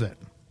love of it.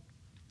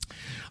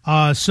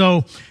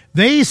 So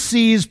they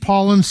seized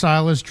Paul and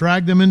Silas,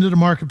 dragged them into the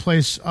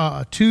marketplace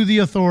to the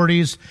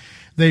authorities.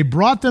 They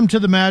brought them to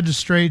the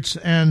magistrates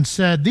and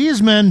said,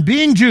 these men,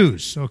 being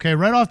Jews, okay,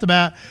 right off the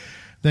bat,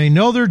 they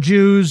know they're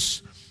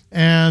Jews,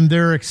 and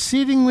they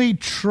exceedingly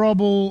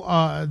trouble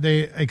our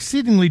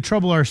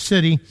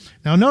city.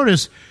 Now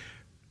notice,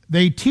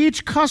 they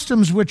teach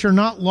customs which are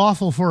not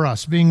lawful for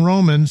us, being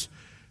Romans,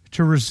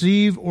 to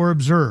receive or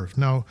observe.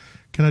 Now,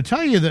 can I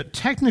tell you that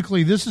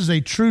technically this is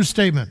a true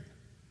statement?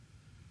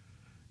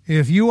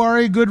 If you are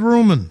a good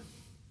Roman,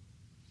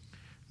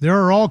 there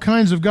are all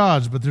kinds of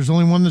gods, but there's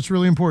only one that's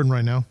really important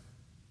right now.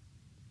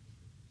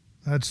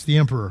 That's the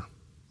emperor,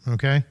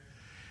 okay?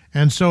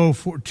 And so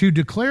to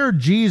declare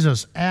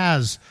Jesus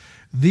as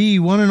the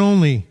one and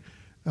only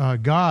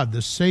God,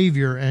 the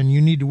Savior, and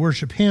you need to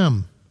worship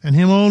him and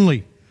him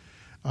only,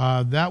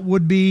 that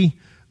would be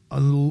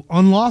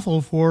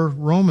unlawful for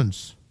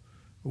Romans,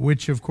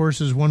 which, of course,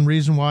 is one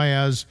reason why,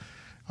 as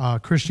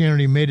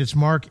Christianity made its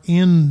mark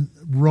in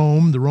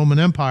Rome, the Roman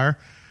Empire,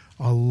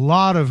 a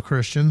lot of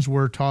Christians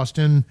were tossed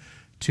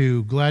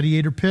into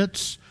gladiator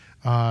pits,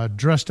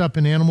 dressed up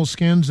in animal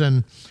skins,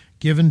 and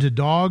given to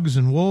dogs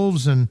and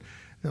wolves and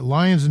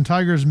lions and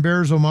tigers and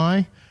bears, oh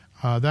my,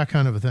 that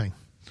kind of a thing.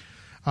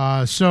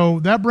 So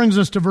that brings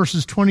us to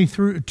verses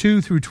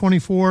 22 through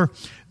 24,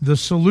 the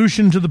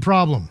solution to the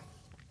problem.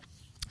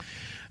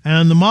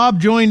 And the mob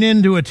joined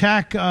in to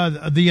attack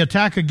the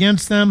attack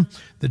against them.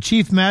 The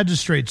chief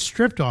magistrates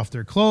stripped off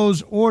their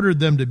clothes, ordered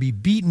them to be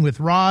beaten with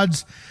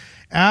rods.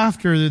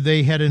 After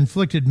they had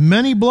inflicted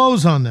many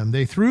blows on them,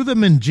 they threw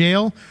them in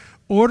jail,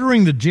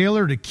 ordering the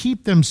jailer to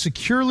keep them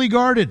securely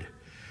guarded.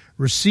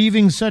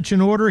 Receiving such an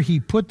order, he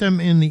put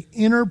them in the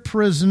inner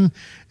prison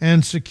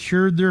and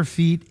secured their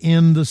feet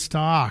in the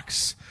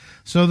stocks.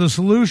 So the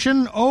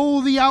solution,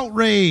 the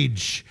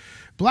outrage.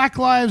 Black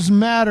Lives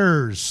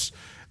Matters.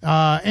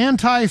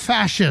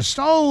 Anti-fascist.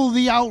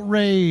 The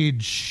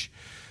outrage.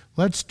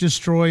 Let's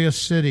destroy a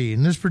city.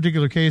 In this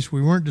particular case,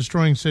 we weren't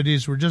destroying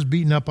cities. We're just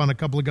beating up on a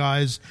couple of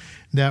guys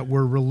that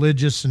were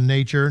religious in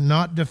nature,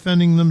 not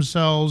defending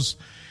themselves,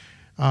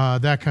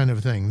 that kind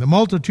of thing. The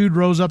multitude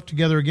rose up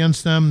together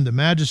against them. The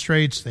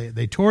magistrates,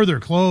 they tore their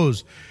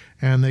clothes,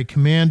 and they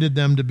commanded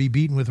them to be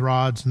beaten with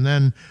rods, and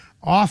then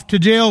off to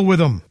jail with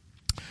them.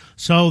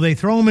 So they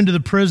throw them into the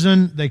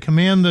prison. They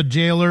command the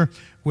jailer,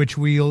 which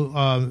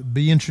we'll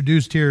be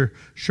introduced here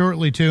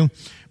shortly to.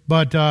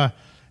 But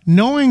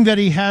knowing that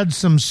he had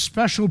some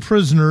special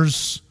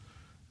prisoners,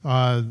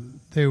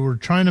 they were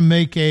trying to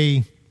make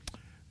a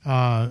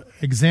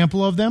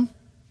example of them,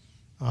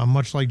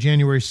 much like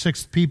January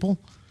 6th people.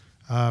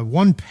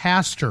 One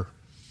pastor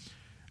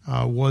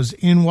was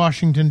in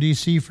Washington,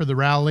 D.C. for the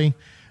rally.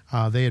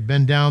 They had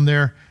been down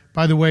there.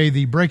 By the way,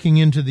 the breaking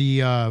into the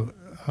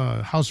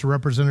House of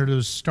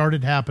Representatives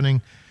started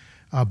happening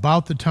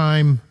about the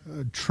time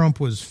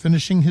Trump was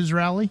finishing his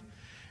rally,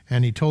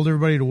 and he told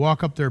everybody to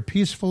walk up there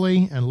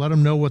peacefully and let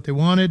them know what they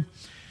wanted.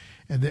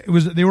 And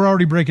they were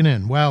already breaking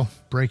in. Well,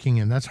 breaking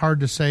in, that's hard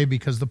to say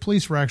because the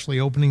police were actually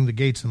opening the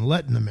gates and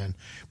letting them in.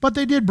 But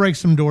they did break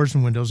some doors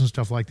and windows and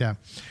stuff like that.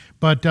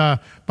 But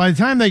by the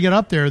time they get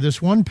up there,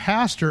 this one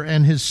pastor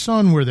and his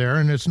son were there,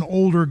 and it's an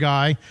older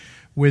guy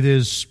with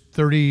his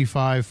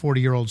 35,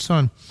 40-year-old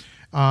son.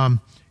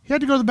 He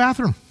had to go to the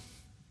bathroom.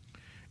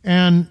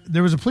 And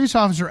there was a police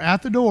officer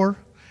at the door,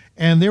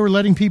 and they were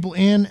letting people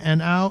in and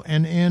out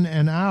and in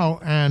and out.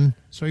 And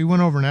so he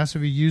went over and asked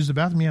if he used the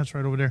bathroom. Yeah, it's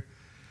right over there.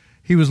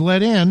 He was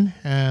let in,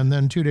 and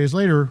then 2 days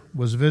later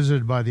was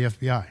visited by the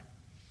FBI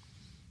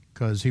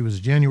because he was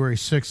a January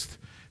 6th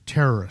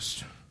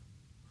terrorist.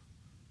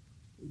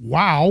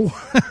 Wow.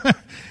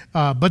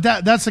 But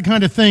that's the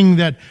kind of thing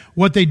that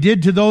what they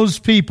did to those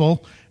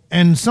people,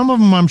 and some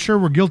of them I'm sure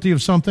were guilty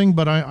of something,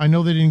 but I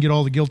know they didn't get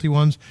all the guilty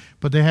ones,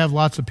 but they have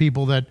lots of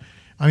people that,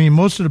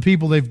 most of the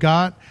people they've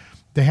got,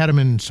 they had them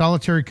in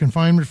solitary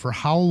confinement for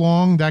how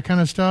long, that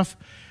kind of stuff.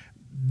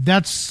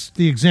 That's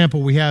the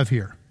example we have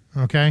here,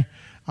 okay?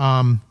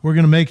 We're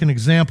going to make an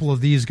example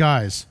of these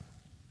guys.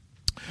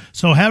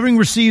 So having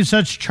received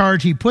such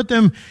charge, he put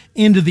them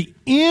into the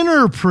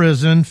inner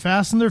prison,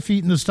 fastened their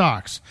feet in the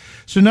stocks.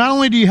 So not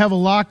only do you have a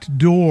locked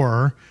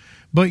door,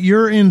 but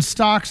you're in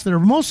stocks that are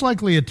most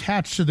likely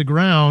attached to the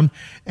ground,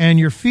 and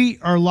your feet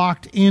are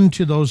locked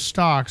into those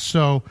stocks.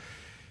 So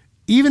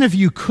even if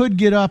you could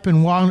get up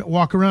and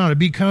walk around, it'd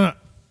be kind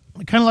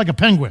of like a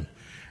penguin.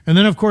 And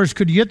then, of course,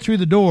 could you get through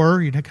the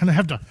door, you'd kind of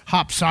have to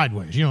hop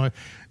sideways.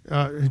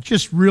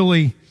 Just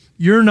really,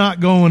 you're not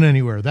going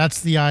anywhere.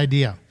 That's the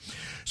idea.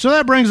 So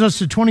that brings us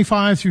to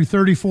 25 through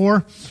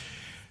 34,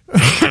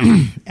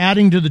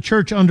 adding to the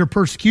church under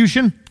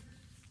persecution.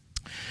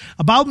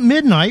 About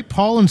midnight,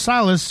 Paul and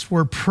Silas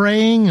were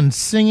praying and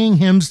singing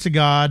hymns to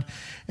God,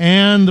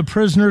 and the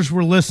prisoners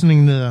were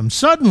listening to them.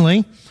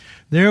 Suddenly,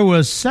 there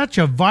was such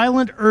a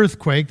violent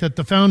earthquake that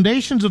the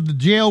foundations of the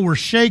jail were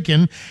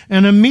shaken,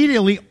 and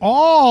immediately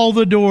all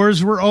the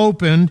doors were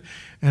opened,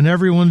 and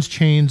everyone's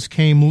chains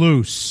came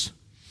loose.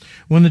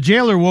 When the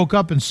jailer woke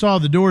up and saw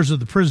the doors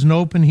of the prison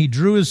open, he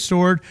drew his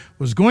sword,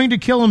 was going to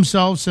kill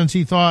himself since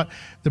he thought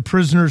the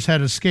prisoners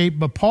had escaped.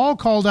 But Paul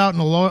called out in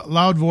a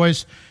loud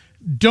voice,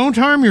 "Don't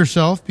harm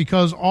yourself,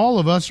 because all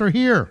of us are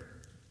here."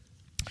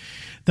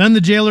 Then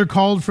the jailer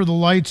called for the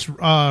lights,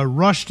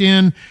 rushed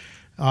in,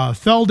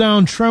 fell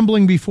down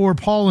trembling before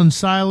Paul and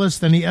Silas.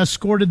 Then he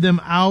escorted them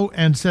out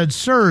and said,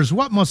 "Sirs,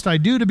 what must I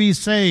do to be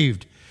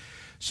saved?"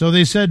 So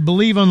they said,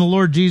 "Believe on the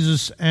Lord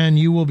Jesus, and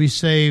you will be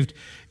saved,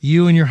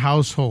 you and your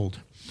household."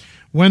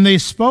 When they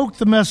spoke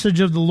the message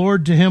of the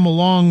Lord to him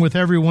along with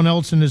everyone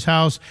else in his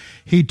house,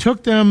 he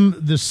took them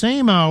the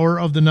same hour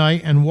of the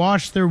night and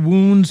washed their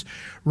wounds.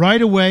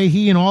 Right away,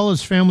 he and all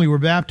his family were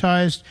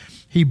baptized.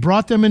 He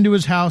brought them into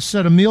his house,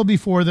 set a meal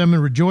before them,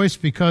 and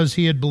rejoiced because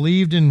he had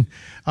believed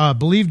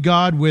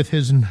God with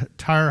his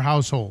entire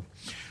household.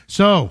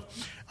 So,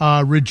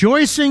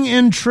 rejoicing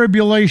in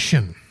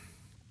tribulation.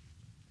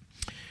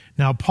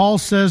 Now, Paul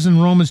says in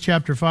Romans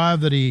chapter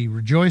 5 that he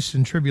rejoiced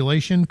in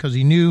tribulation because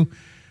he knew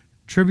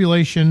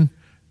tribulation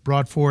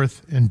brought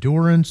forth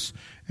endurance,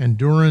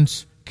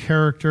 endurance,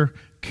 character,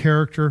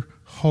 character,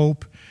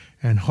 hope,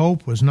 and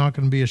hope was not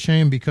going to be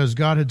ashamed because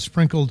God had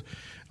sprinkled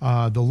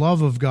the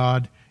love of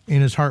God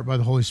in his heart by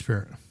the Holy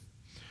Spirit.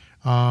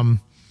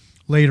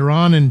 Later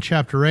on in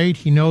chapter 8,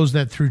 he knows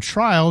that through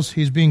trials,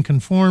 he's being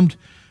conformed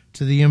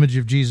to the image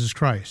of Jesus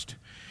Christ.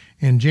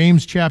 In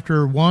James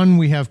chapter 1,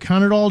 we have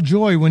 "Count it all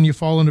joy when you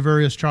fall into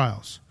various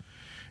trials."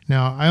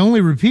 Now, I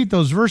only repeat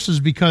those verses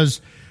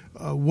because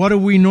what do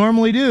we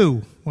normally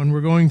do when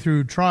we're going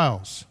through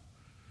trials?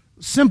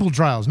 Simple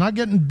trials, not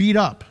getting beat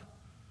up.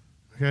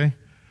 Okay?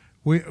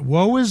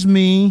 Woe is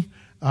me.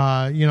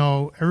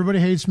 Everybody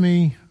hates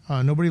me.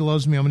 Nobody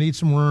loves me. I'm going to eat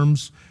some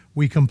worms.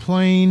 We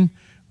complain.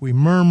 We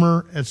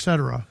murmur,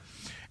 etc.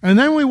 And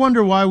then we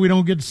wonder why we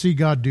don't get to see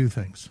God do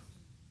things.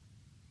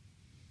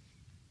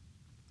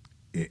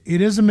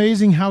 It is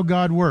amazing how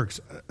God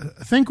works.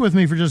 Think with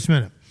me for just a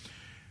minute.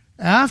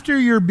 After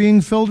you're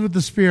being filled with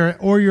the Spirit,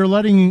 or you're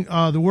letting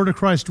the Word of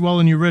Christ dwell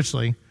in you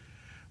richly,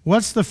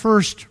 what's the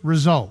first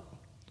result?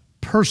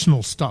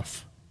 Personal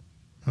stuff.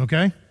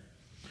 Okay?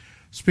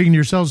 Speaking to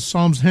yourselves,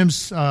 psalms,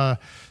 hymns,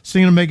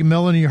 singing and making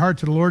melody in your heart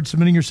to the Lord,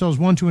 submitting yourselves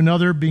one to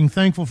another, being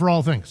thankful for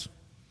all things.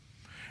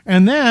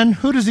 And then,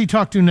 who does he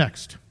talk to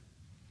next?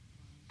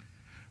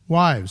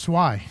 Wives.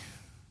 Why?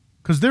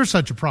 Because they're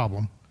such a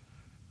problem.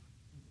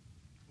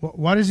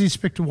 Why does he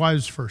speak to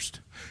wives first?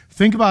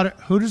 Think about it.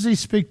 Who does he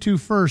speak to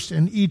first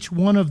in each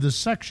one of the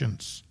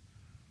sections?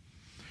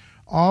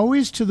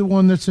 Always to the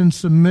one that's in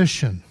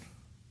submission.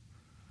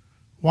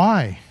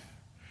 Why?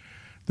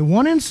 The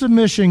one in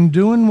submission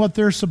doing what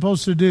they're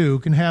supposed to do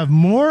can have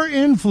more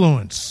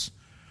influence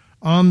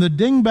on the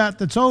dingbat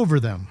that's over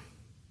them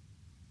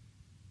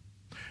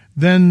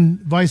than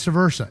vice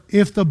versa.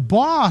 If the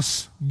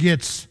boss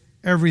gets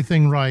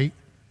everything right,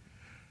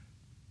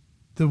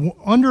 the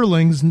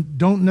underlings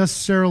don't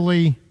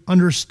necessarily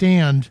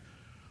understand,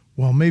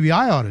 well, maybe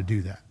I ought to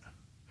do that.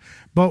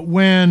 But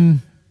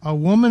when a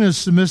woman is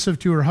submissive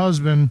to her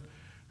husband,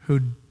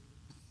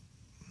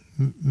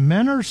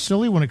 men are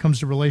silly when it comes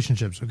to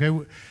relationships,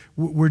 okay?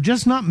 We're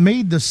just not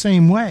made the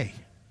same way,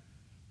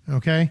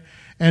 okay?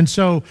 And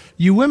so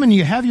you women,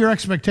 you have your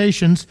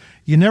expectations.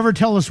 You never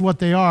tell us what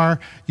they are.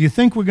 You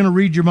think we're going to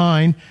read your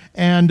mind.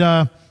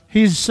 And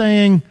he's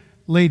saying,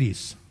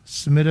 ladies,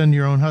 submit unto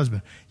your own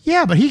husband.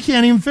 Yeah, but he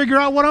can't even figure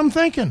out what I'm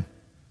thinking.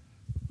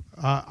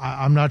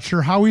 I'm not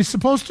sure how he's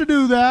supposed to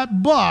do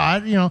that,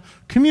 but,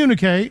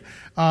 communicate.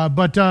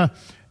 But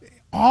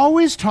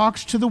always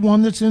talks to the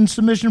one that's in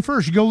submission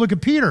first. You go look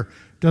at Peter,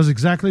 does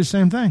exactly the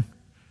same thing.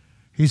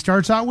 He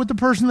starts out with the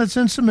person that's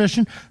in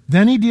submission,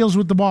 then he deals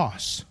with the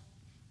boss.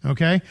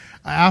 Okay?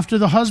 After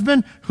the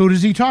husband, who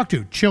does he talk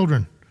to?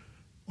 Children,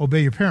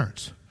 obey your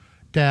parents.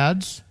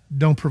 Dads,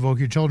 don't provoke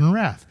your children to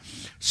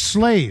wrath.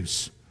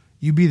 Slaves,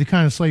 you be the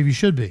kind of slave you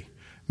should be.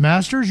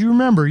 Masters, you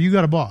remember, you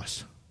got a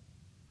boss.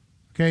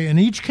 Okay, in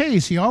each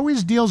case, he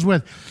always deals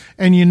with,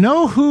 and you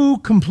know who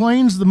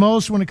complains the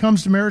most when it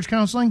comes to marriage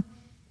counseling?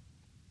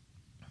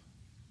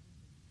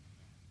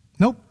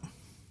 Nope.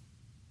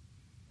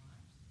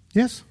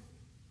 Yes.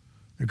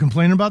 They're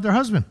complaining about their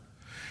husband.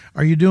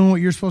 Are you doing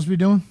what you're supposed to be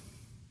doing?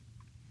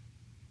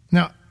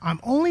 Now, I'm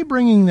only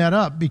bringing that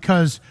up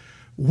because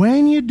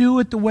when you do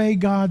it the way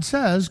God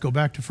says, go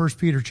back to 1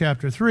 Peter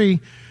chapter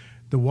 3,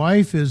 the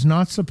wife is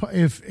not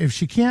supposed, if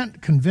she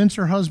can't convince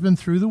her husband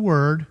through the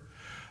word,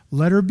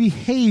 let her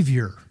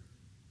behavior,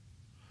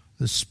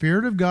 the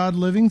Spirit of God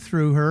living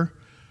through her,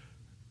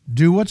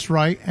 do what's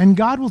right, and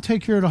God will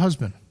take care of the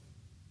husband.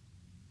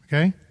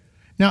 Okay?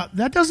 Now,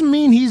 that doesn't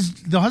mean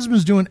the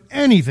husband's doing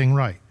anything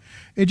right.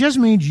 It just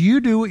means you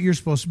do what you're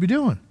supposed to be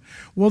doing.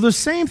 Well, the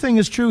same thing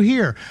is true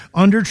here.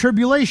 Under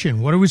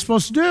tribulation, what are we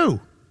supposed to do?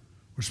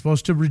 We're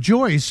supposed to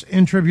rejoice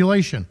in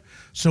tribulation.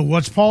 So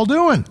what's Paul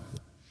doing?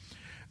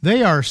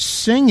 They are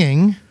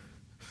singing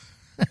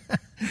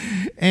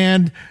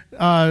and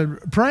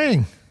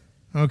praying,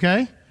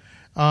 okay?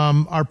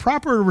 Our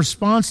proper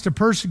response to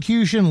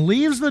persecution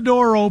leaves the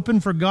door open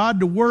for God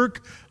to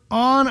work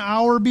on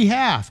our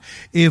behalf.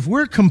 If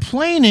we're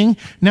complaining,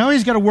 now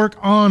he's got to work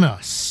on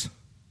us.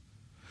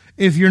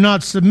 If you're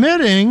not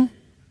submitting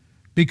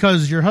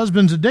because your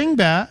husband's a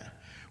dingbat,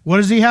 what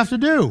does he have to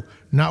do?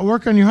 Not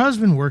work on your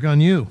husband, work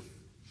on you.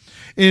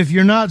 If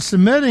you're not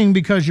submitting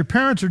because your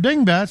parents are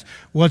dingbats,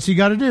 what's he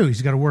got to do?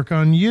 He's got to work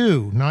on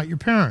you, not your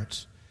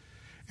parents.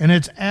 And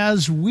it's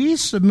as we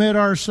submit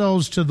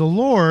ourselves to the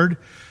Lord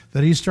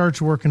that he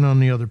starts working on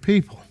the other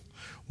people.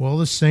 Well,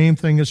 the same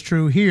thing is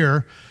true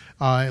here.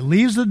 It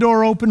leaves the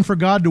door open for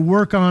God to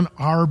work on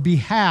our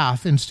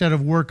behalf instead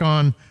of work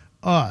on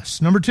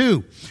us. Number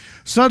 2,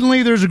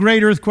 suddenly there's a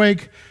great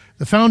earthquake.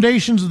 The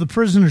foundations of the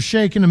prison are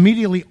shaken.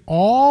 Immediately,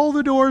 all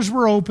the doors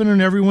were open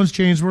and everyone's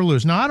chains were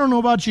loose. Now, I don't know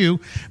about you,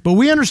 but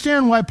we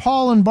understand why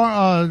Paul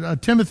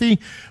and Timothy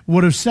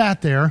would have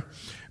sat there.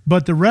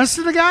 But the rest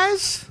of the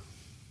guys,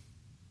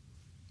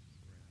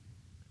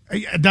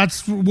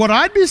 that's what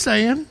I'd be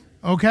saying,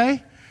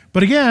 okay?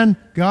 But again,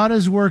 God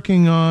is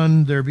working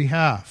on their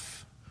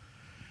behalf.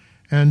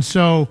 And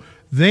so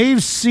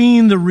they've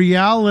seen the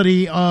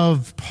reality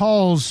of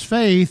Paul's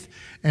faith,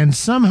 and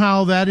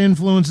somehow that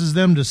influences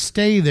them to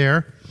stay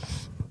there.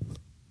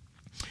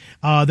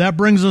 That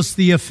brings us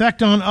the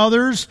effect on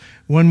others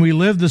when we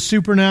live the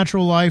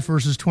supernatural life,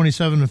 verses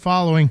 27 and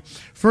following.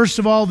 First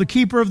of all, the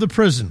keeper of the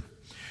prison,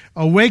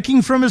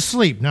 awaking from his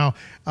sleep. Now,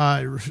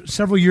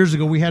 several years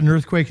ago, we had an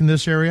earthquake in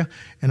this area,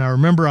 and I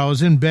remember I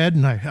was in bed,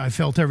 and I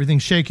felt everything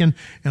shaking,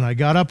 and I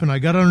got up, and I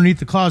got underneath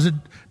the closet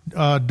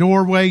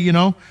doorway,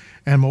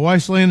 and my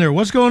wife's laying there.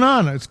 What's going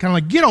on? It's kind of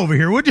like, get over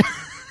here, would you?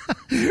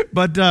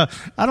 But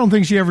I don't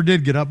think she ever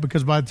did get up,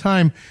 because by the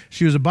time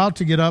she was about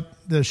to get up,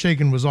 the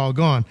shaking was all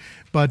gone.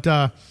 But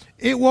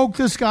it woke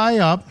this guy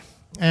up,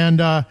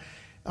 and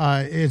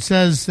it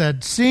says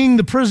that seeing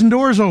the prison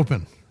doors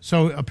open.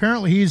 So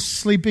apparently he's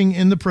sleeping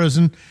in the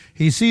prison.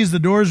 He sees the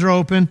doors are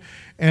open,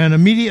 and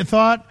immediate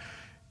thought,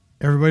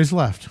 everybody's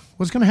left.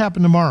 What's going to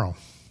happen tomorrow?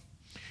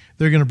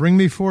 They're going to bring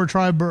me before a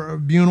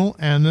tribunal,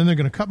 and then they're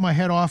going to cut my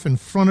head off in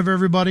front of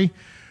everybody.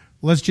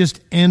 Let's just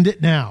end it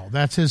now.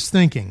 That's his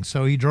thinking.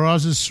 So he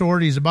draws his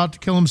sword. He's about to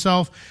kill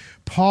himself.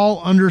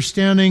 Paul,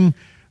 understanding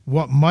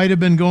what might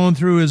have been going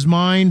through his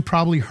mind,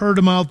 probably heard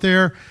him out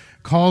there,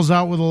 calls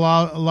out with a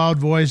loud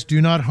voice,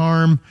 do not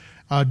harm.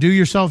 Do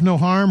yourself no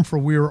harm, for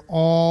we are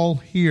all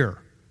here.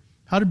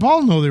 How did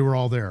Paul know they were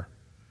all there?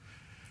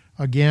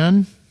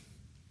 Again,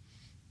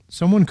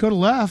 someone could have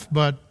left,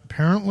 but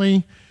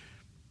apparently,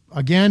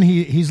 again,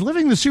 he's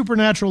living the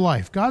supernatural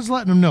life. God's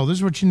letting him know, this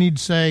is what you need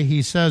to say.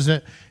 He says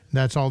it.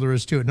 That's all there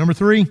is to it. Number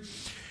 3,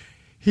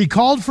 he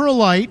called for a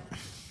light.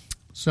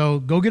 So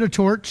go get a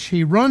torch.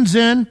 He runs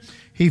in.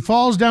 He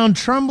falls down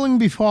trembling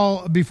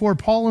before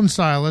Paul and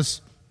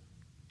Silas.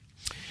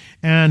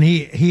 And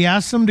he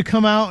asks them to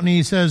come out, and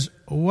he says,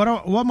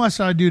 what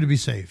must I do to be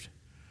saved?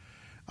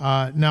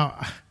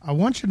 Now, I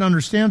want you to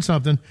understand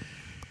something.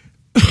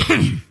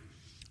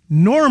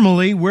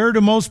 Normally, where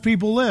do most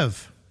people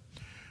live?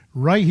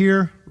 Right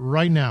here,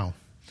 right now.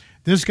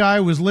 This guy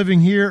was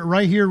living here,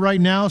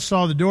 right now,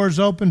 saw the doors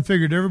open,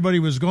 figured everybody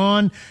was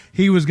gone.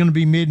 He was going to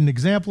be made an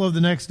example of the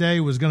next day,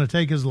 was going to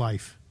take his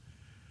life.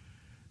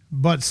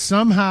 But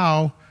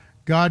somehow,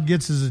 God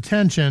gets his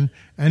attention,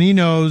 and he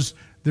knows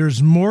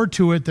there's more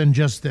to it than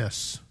just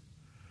this.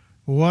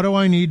 What do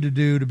I need to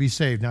do to be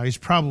saved? Now, he's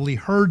probably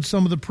heard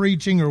some of the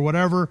preaching or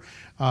whatever,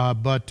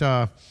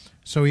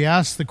 so he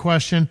asks the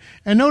question,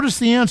 and notice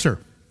the answer.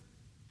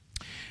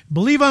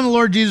 Believe on the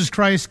Lord Jesus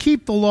Christ,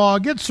 keep the law,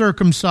 get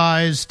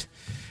circumcised,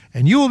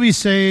 and you will be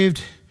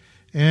saved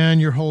and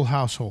your whole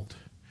household.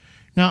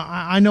 Now,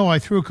 I know I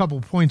threw a couple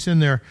of points in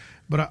there,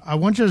 but I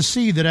want you to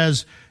see that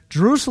as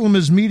Jerusalem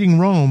is meeting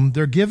Rome,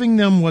 they're giving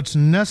them what's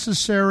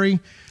necessary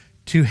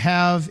to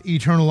have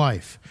eternal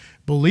life.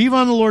 Believe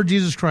on the Lord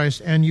Jesus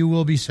Christ, and you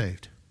will be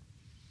saved.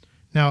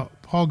 Now,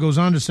 Paul goes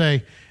on to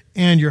say,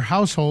 and your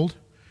household.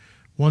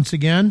 Once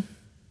again,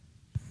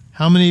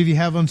 how many of you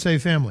have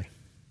unsaved family?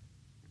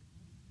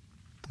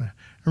 I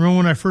remember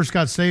when I first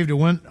got saved, I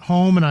went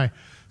home and I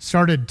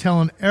started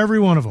telling every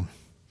one of them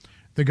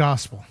the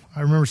gospel.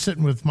 I remember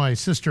sitting with my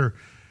sister,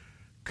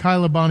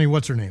 Kyla Bonnie,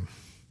 what's her name?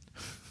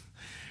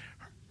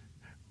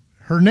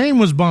 Her name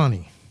was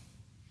Bonnie,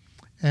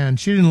 and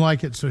she didn't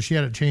like it, so she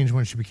had it changed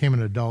when she became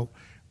an adult,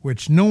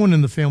 which no one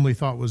in the family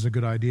thought was a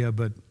good idea,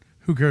 but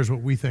who cares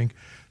what we think.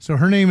 So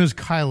her name is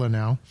Kyla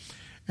now,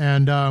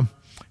 and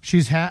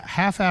she's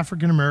half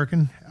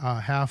African-American,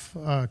 half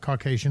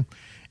Caucasian.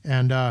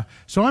 And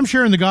so I'm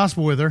sharing the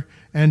gospel with her,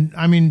 and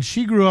I mean,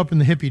 she grew up in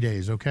the hippie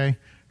days, okay?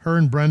 Her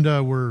and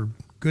Brenda were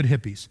good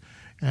hippies.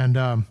 And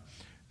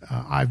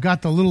I've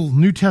got the little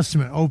New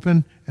Testament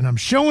open, and I'm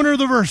showing her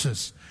the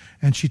verses.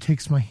 And she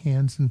takes my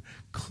hands and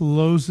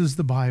closes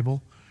the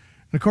Bible.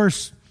 And of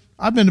course,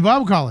 I've been to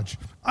Bible college.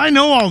 I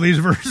know all these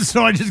verses,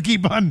 so I just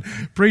keep on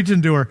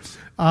preaching to her.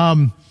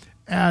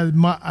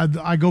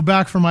 I go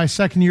back for my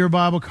second year of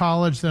Bible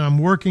college, then I'm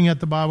working at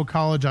the Bible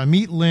college. I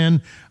meet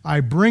Lynn. I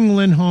bring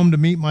Lynn home to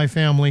meet my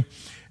family.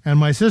 And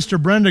my sister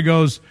Brenda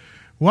goes,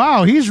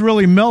 wow, he's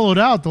really mellowed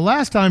out. The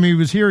last time he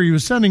was here, he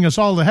was sending us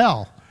all to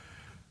hell.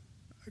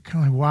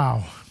 Kind of like,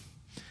 wow.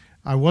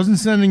 I wasn't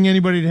sending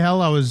anybody to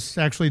hell. I was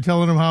actually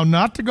telling them how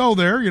not to go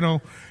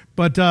there,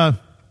 But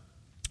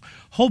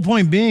whole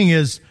point being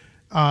is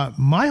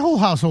my whole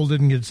household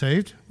didn't get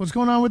saved. What's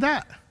going on with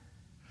that?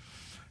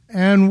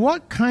 And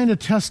what kind of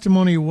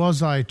testimony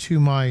was I to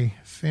my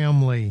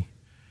family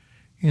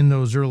in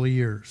those early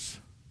years?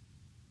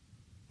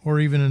 Or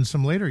even in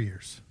some later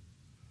years?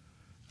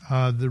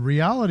 The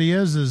reality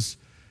is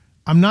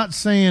I'm not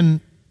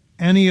saying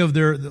any of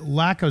their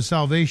lack of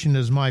salvation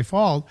is my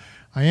fault.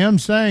 I am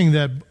saying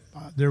that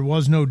there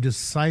was no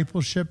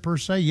discipleship per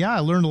se. Yeah, I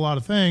learned a lot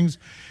of things,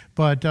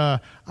 but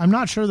I'm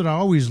not sure that I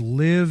always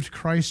lived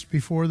Christ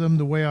before them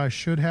the way I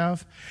should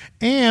have.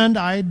 And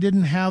I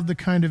didn't have the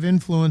kind of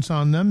influence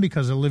on them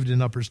because I lived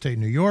in upper state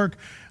New York,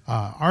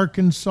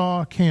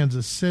 Arkansas,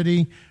 Kansas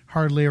City,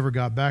 hardly ever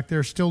got back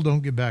there, still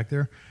don't get back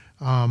there.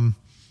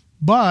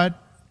 But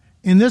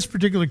in this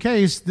particular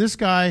case, this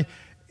guy,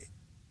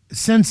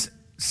 since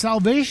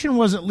salvation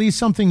was at least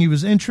something he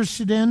was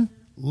interested in,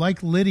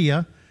 like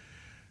Lydia,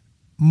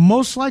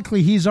 most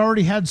likely he's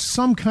already had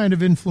some kind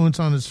of influence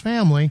on his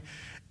family.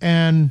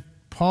 And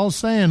Paul's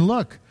saying,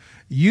 look,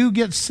 you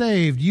get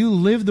saved, you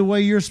live the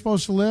way you're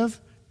supposed to live,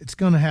 it's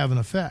going to have an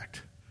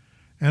effect.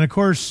 And of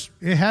course,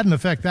 it had an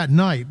effect that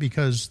night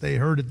because they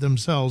heard it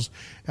themselves,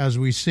 as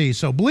we see.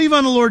 So believe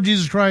on the Lord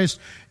Jesus Christ,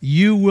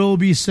 you will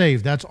be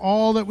saved. That's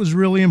all that was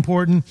really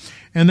important.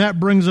 And that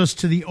brings us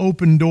to the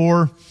open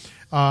door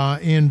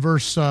in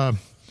verse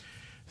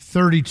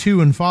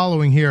 32 and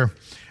following here.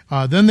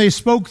 Then they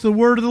spoke the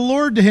word of the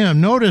Lord to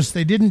him. Notice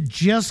they didn't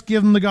just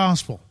give him the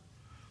gospel.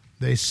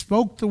 They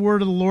spoke the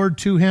word of the Lord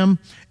to him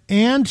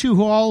and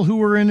to all who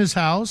were in his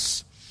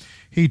house.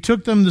 He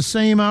took them the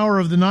same hour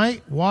of the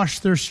night,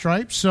 washed their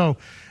stripes. So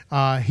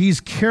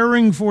he's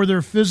caring for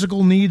their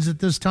physical needs at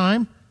this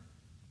time.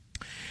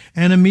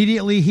 And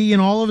immediately he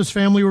and all of his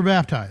family were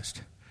baptized,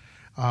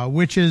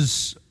 which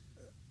is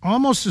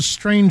almost a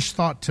strange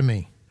thought to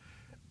me.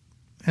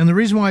 And the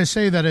reason why I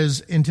say that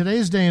is in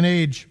today's day and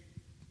age,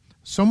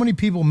 so many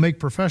people make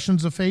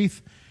professions of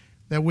faith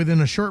that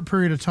within a short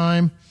period of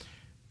time,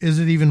 is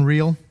it even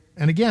real?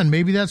 And again,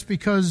 maybe that's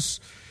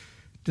because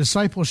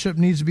discipleship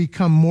needs to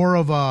become more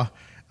of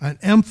an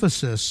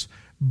emphasis.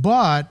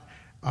 But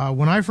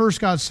when I first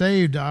got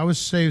saved, I was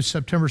saved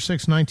September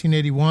 6,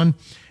 1981,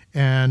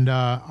 and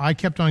I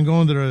kept on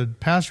going to the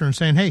pastor and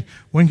saying, hey,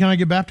 when can I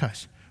get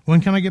baptized?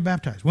 When can I get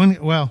baptized?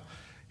 Well,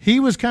 he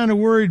was kind of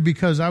worried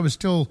because I was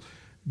still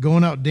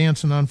going out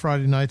dancing on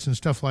Friday nights and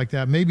stuff like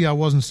that. Maybe I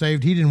wasn't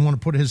saved. He didn't want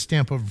to put his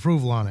stamp of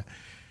approval on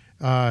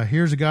it.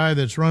 Here's a guy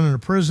that's running a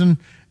prison,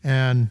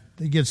 and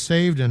he gets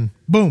saved, and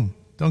boom,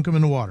 dunk him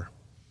in the water.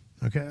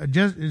 Okay,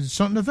 just it's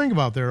something to think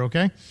about there,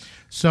 okay?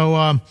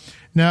 So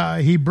now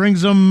he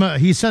brings them,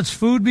 he sets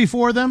food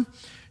before them.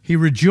 He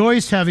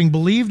rejoiced, having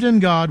believed in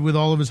God with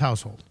all of his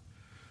household.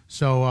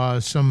 So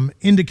some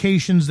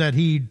indications that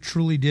he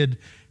truly did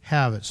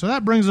have it. So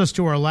that brings us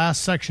to our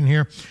last section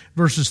here,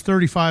 verses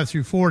 35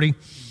 through 40.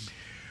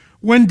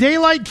 When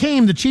daylight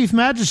came, the chief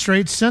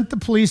magistrate sent the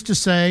police to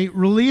say,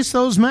 release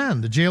those men.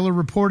 The jailer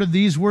reported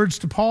these words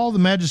to Paul, the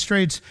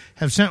magistrates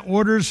have sent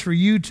orders for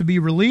you to be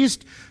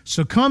released,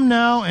 so come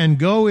now and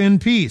go in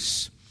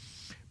peace.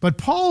 But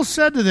Paul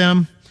said to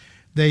them,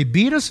 they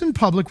beat us in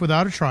public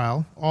without a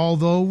trial,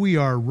 although we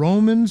are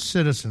Roman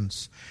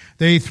citizens.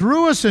 They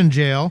threw us in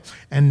jail,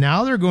 and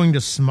now they're going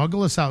to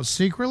smuggle us out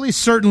secretly?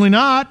 Certainly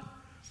not.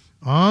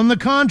 On the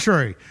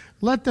contrary,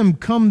 let them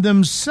come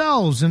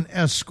themselves and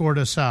escort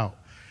us out.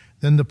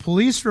 Then the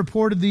police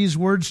reported these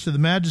words to the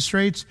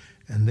magistrates,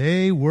 and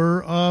they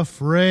were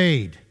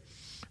afraid.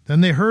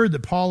 Then they heard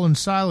that Paul and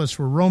Silas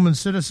were Roman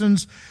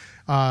citizens,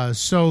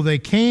 so they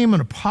came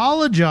and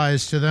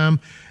apologized to them,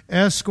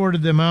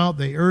 escorted them out.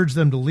 They urged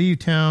them to leave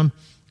town.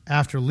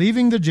 After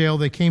leaving the jail,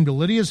 they came to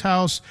Lydia's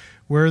house,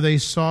 where they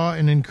saw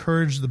and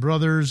encouraged the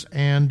brothers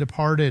and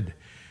departed.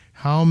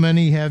 How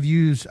many of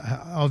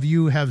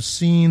you have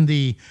seen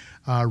the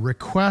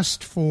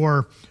request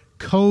for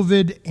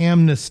COVID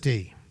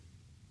amnesty?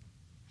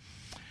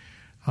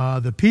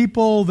 The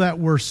people that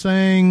were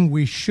saying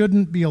we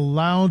shouldn't be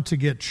allowed to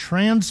get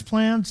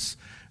transplants,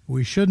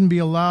 we shouldn't be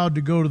allowed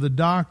to go to the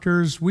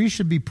doctors, we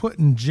should be put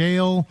in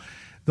jail,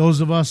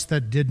 those of us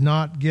that did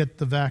not get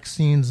the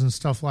vaccines and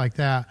stuff like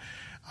that,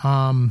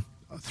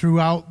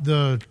 throughout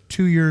the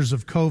 2 years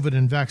of COVID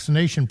and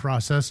vaccination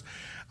process,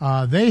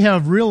 they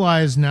have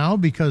realized now,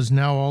 because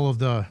now all of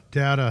the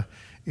data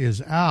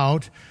is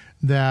out,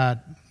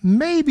 that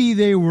maybe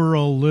they were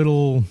a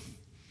little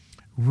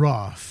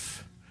rough.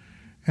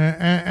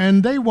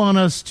 And they want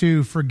us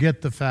to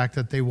forget the fact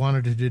that they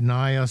wanted to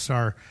deny us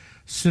our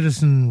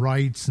citizen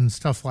rights and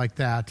stuff like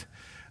that.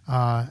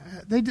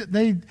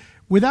 They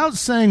without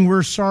saying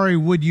we're sorry,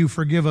 would you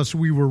forgive us,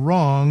 we were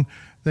wrong,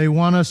 they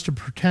want us to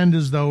pretend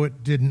as though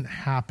it didn't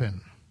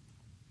happen.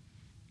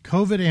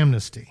 COVID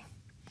amnesty.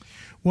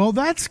 Well,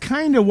 that's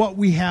kind of what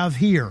we have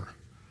here.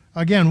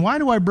 Again, why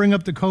do I bring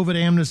up the COVID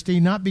amnesty?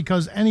 Not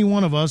because any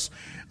one of us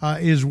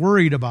is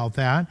worried about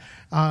that,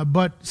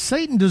 but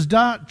Satan does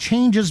not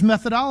change his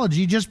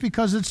methodology just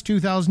because it's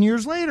 2,000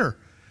 years later.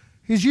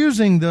 He's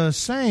using the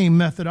same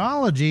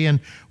methodology, and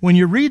when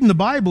you're reading the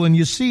Bible and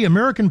you see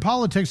American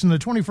politics in the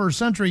 21st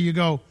century, you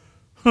go,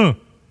 huh,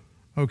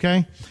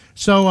 okay?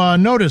 So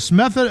notice,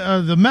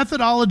 the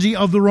methodology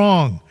of the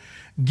wrong.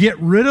 Get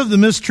rid of the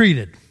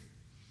mistreated.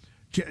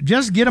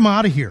 Just get them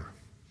out of here.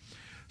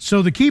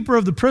 So the keeper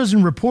of the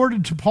prison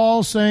reported to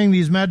Paul, saying,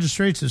 these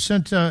magistrates have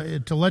sent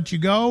to let you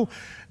go.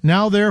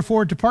 Now,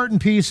 therefore, depart in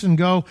peace and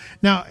go.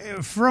 Now,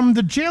 from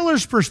the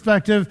jailer's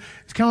perspective,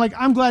 it's kind of like,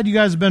 I'm glad you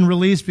guys have been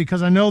released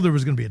because I know there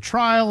was going to be a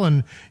trial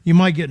and you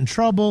might get in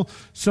trouble.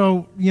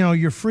 So,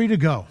 you're free to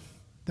go.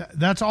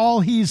 That's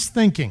all he's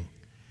thinking.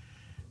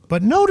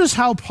 But notice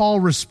how Paul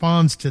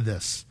responds to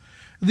this.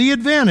 The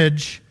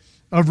advantage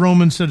of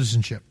Roman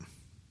citizenship.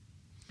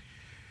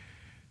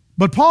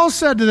 But Paul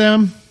said to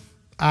them,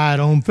 I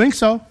don't think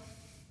so.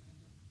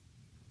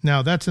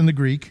 Now, that's in the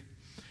Greek.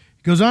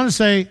 He goes on to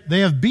say, they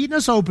have beaten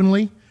us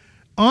openly,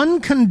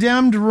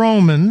 uncondemned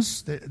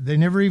Romans. They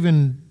never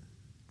even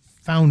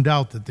found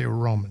out that they were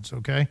Romans,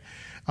 okay?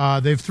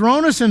 They've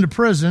thrown us into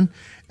prison,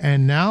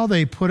 and now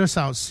they put us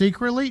out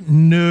secretly.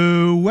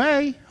 No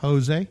way,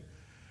 Jose.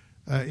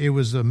 It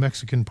was the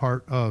Mexican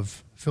part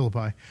of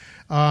Philippi.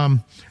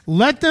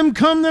 Let them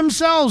come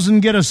themselves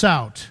and get us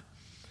out.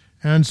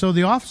 And so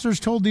the officers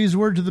told these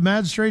words to the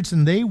magistrates,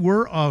 and they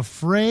were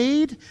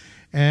afraid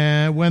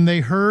when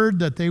they heard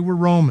that they were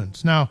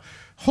Romans. Now,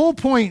 whole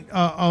point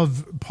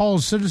of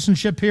Paul's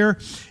citizenship here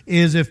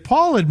is if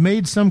Paul had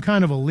made some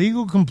kind of a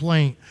legal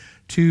complaint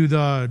to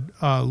the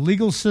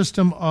legal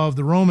system of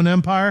the Roman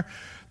Empire,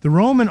 the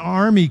Roman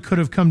army could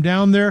have come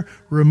down there,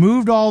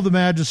 removed all the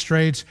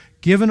magistrates,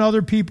 given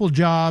other people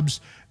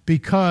jobs,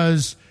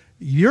 because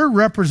you're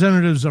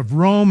representatives of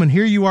Rome, and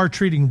here you are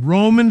treating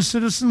Roman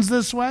citizens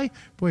this way.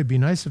 Boy, it'd be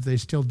nice if they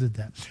still did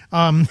that.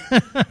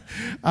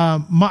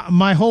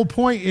 My whole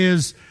point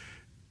is,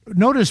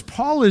 notice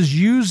Paul is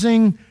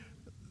using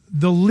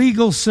the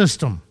legal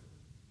system.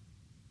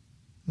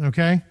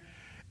 Okay?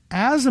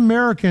 As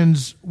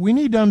Americans, we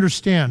need to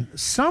understand,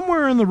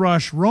 somewhere in the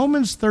rush,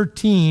 Romans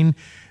 13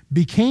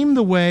 became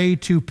the way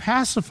to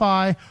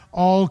pacify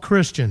all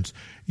Christians.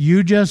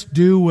 You just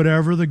do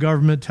whatever the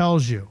government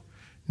tells you.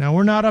 Now,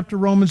 we're not up to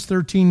Romans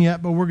 13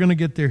 yet, but we're going to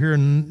get there here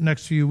in the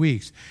next few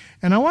weeks.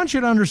 And I want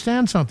you to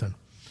understand something.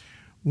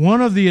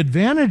 One of the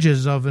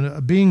advantages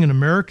of being an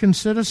American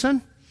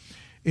citizen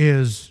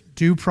is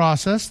due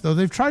process, though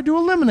they've tried to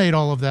eliminate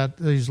all of that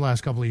these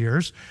last couple of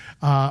years,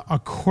 a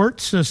court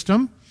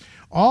system.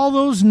 All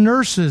those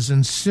nurses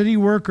and city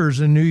workers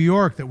in New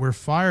York that were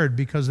fired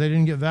because they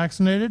didn't get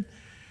vaccinated,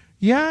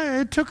 yeah,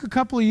 it took a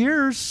couple of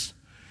years,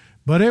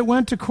 but it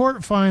went to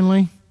court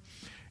finally.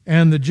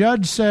 And the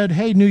judge said,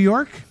 hey, New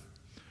York,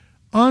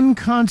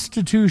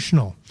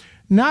 unconstitutional.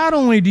 Not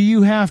only do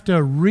you have to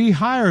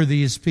rehire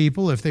these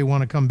people if they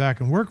want to come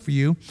back and work for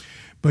you,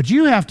 but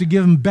you have to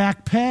give them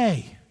back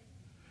pay.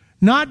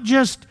 Not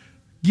just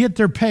get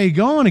their pay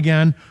going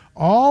again.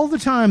 All the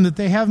time that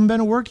they haven't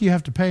been at work, you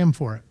have to pay them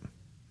for it.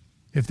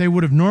 If they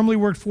would have normally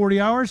worked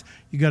 40 hours,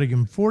 you got to give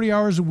them 40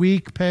 hours a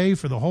week pay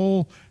for the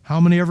whole how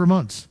many ever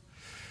months.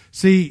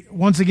 See,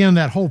 once again,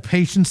 that whole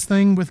patience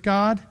thing with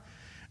God,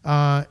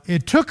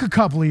 it took a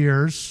couple of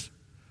years,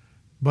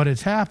 but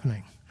it's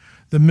happening.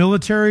 The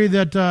military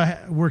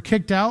that were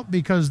kicked out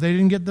because they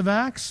didn't get the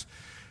vax,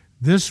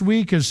 this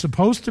week is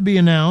supposed to be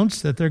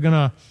announced that they're going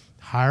to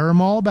hire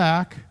them all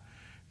back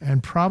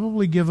and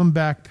probably give them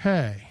back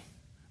pay.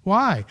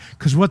 Why?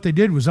 Because what they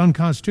did was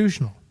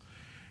unconstitutional.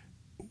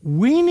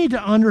 We need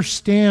to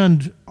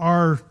understand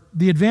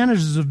the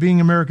advantages of being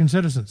American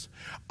citizens.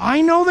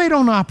 I know they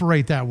don't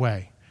operate that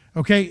way.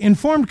 Okay,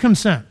 informed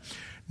consent.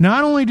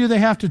 Not only do they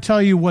have to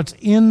tell you what's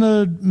in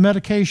the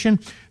medication,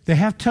 they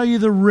have to tell you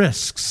the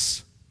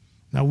risks.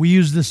 Now, we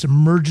use this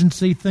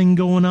emergency thing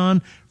going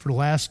on for the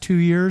last 2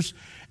 years,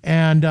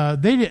 and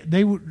they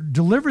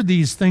delivered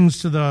these things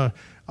to the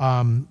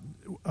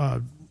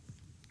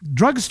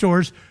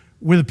drugstores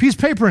with a piece of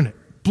paper in it,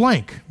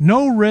 blank,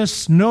 no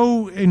risks,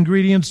 no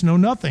ingredients, no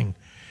nothing.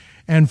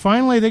 And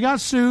finally, they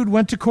got sued,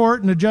 went to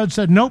court, and the judge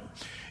said, nope,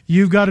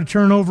 you've got to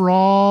turn over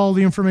all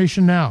the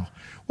information now.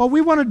 Well,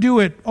 we want to do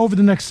it over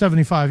the next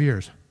 75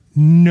 years.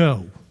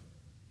 No.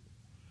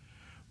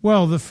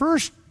 Well, the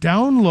first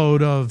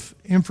download of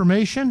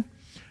information,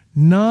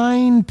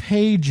 9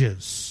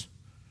 pages,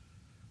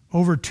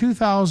 over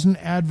 2,000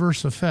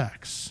 adverse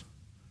effects.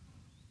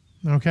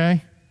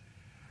 Okay?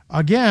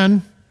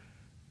 Again,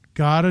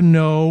 got to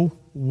know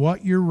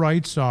what your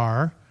rights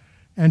are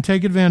and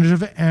take advantage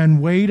of it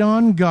and wait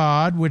on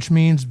God, which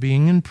means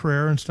being in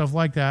prayer and stuff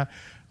like that,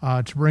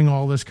 to bring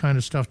all this kind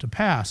of stuff to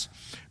pass.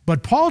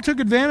 But Paul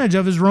took advantage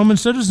of his Roman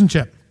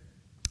citizenship.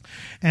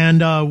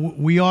 And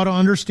we ought to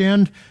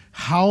understand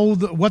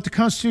what the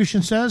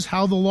Constitution says,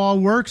 how the law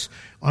works.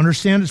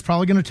 Understand it's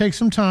probably going to take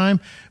some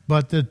time,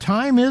 but the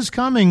time is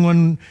coming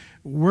when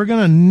we're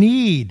going to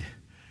need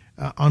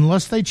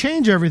unless they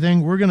change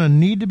everything, we're going to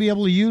need to be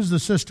able to use the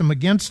system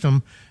against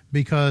them,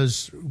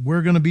 because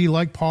we're going to be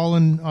like Paul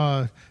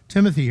and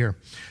Timothy here.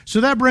 So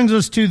that brings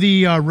us to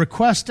the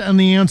request and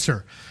the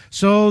answer.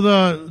 So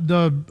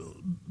the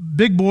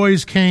big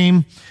boys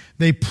came,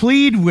 they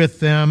plead with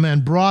them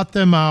and brought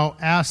them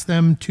out, asked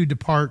them to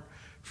depart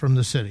from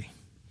the city.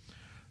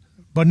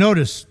 But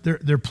notice,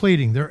 they're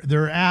pleading,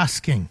 they're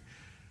asking.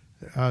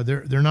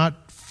 They're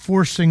not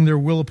forcing their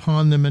will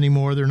upon them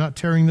anymore. They're not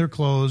tearing their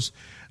clothes.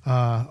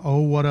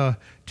 Oh, what a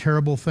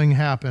terrible thing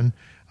happened.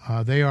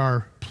 They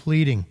are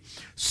pleading.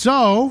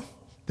 So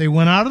they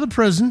went out of the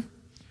prison,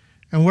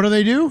 and what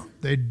do?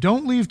 They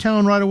don't leave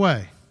town right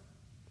away.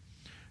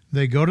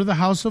 They go to the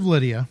house of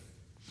Lydia,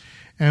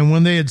 and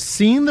when they had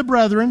seen the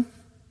brethren,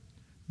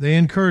 they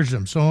encouraged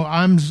them. So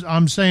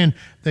I'm saying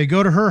they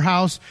go to her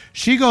house,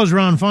 she goes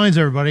around and finds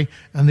everybody,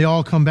 and they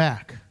all come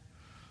back.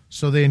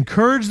 So they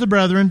encouraged the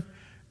brethren,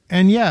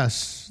 and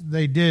yes,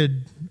 they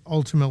did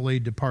ultimately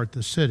depart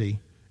the city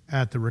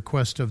at the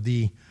request of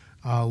the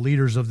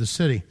leaders of the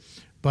city.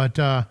 But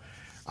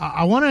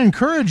I want to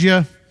encourage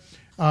you,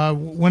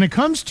 when it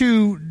comes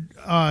to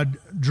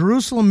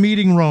Jerusalem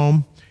meeting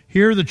Rome,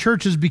 here the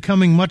church is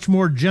becoming much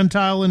more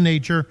Gentile in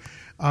nature.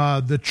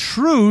 The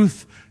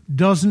truth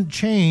doesn't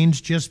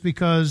change just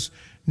because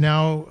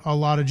now a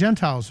lot of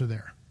Gentiles are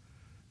there.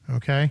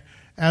 Okay?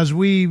 As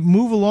we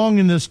move along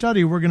in this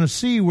study, we're going to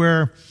see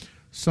where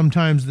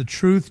sometimes the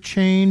truth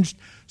changed,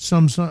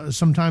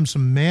 sometimes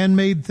some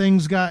man-made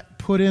things got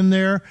put in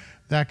there,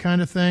 that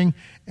kind of thing.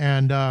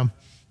 And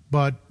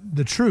but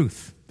the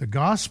truth, the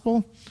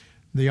gospel,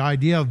 the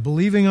idea of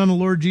believing on the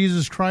Lord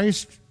Jesus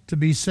Christ to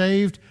be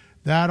saved,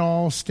 that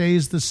all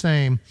stays the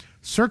same.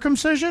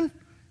 Circumcision,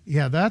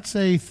 yeah, that's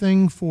a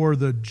thing for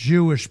the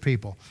Jewish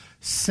people.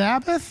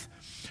 Sabbath,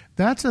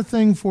 that's a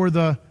thing for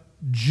the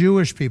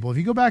Jewish people. If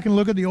you go back and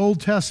look at the Old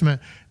Testament,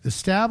 the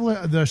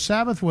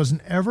Sabbath was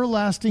an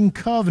everlasting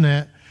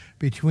covenant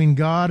between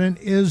God and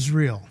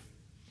Israel.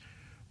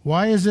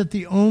 Why is it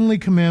the only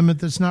commandment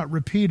that's not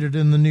repeated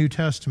in the New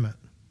Testament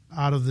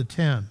out of the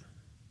 10?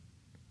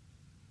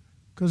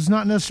 Because it's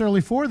not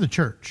necessarily for the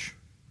church.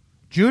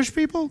 Jewish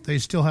people, they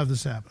still have the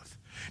Sabbath.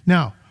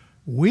 Now,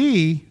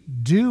 we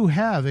do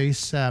have a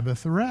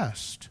Sabbath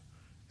rest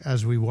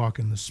as we walk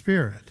in the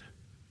Spirit.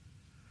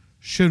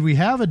 Should we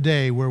have a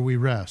day where we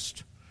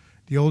rest?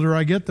 The older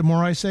I get, the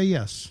more I say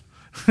yes.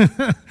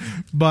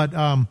 But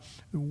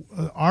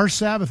our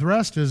Sabbath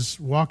rest is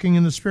walking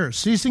in the Spirit,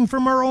 ceasing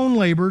from our own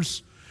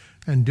labors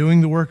and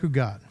doing the work of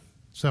God.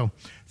 So,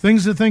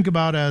 things to think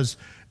about as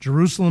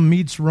Jerusalem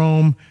meets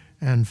Rome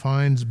and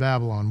finds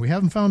Babylon. We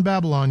haven't found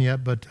Babylon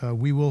yet, but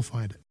we will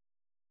find it.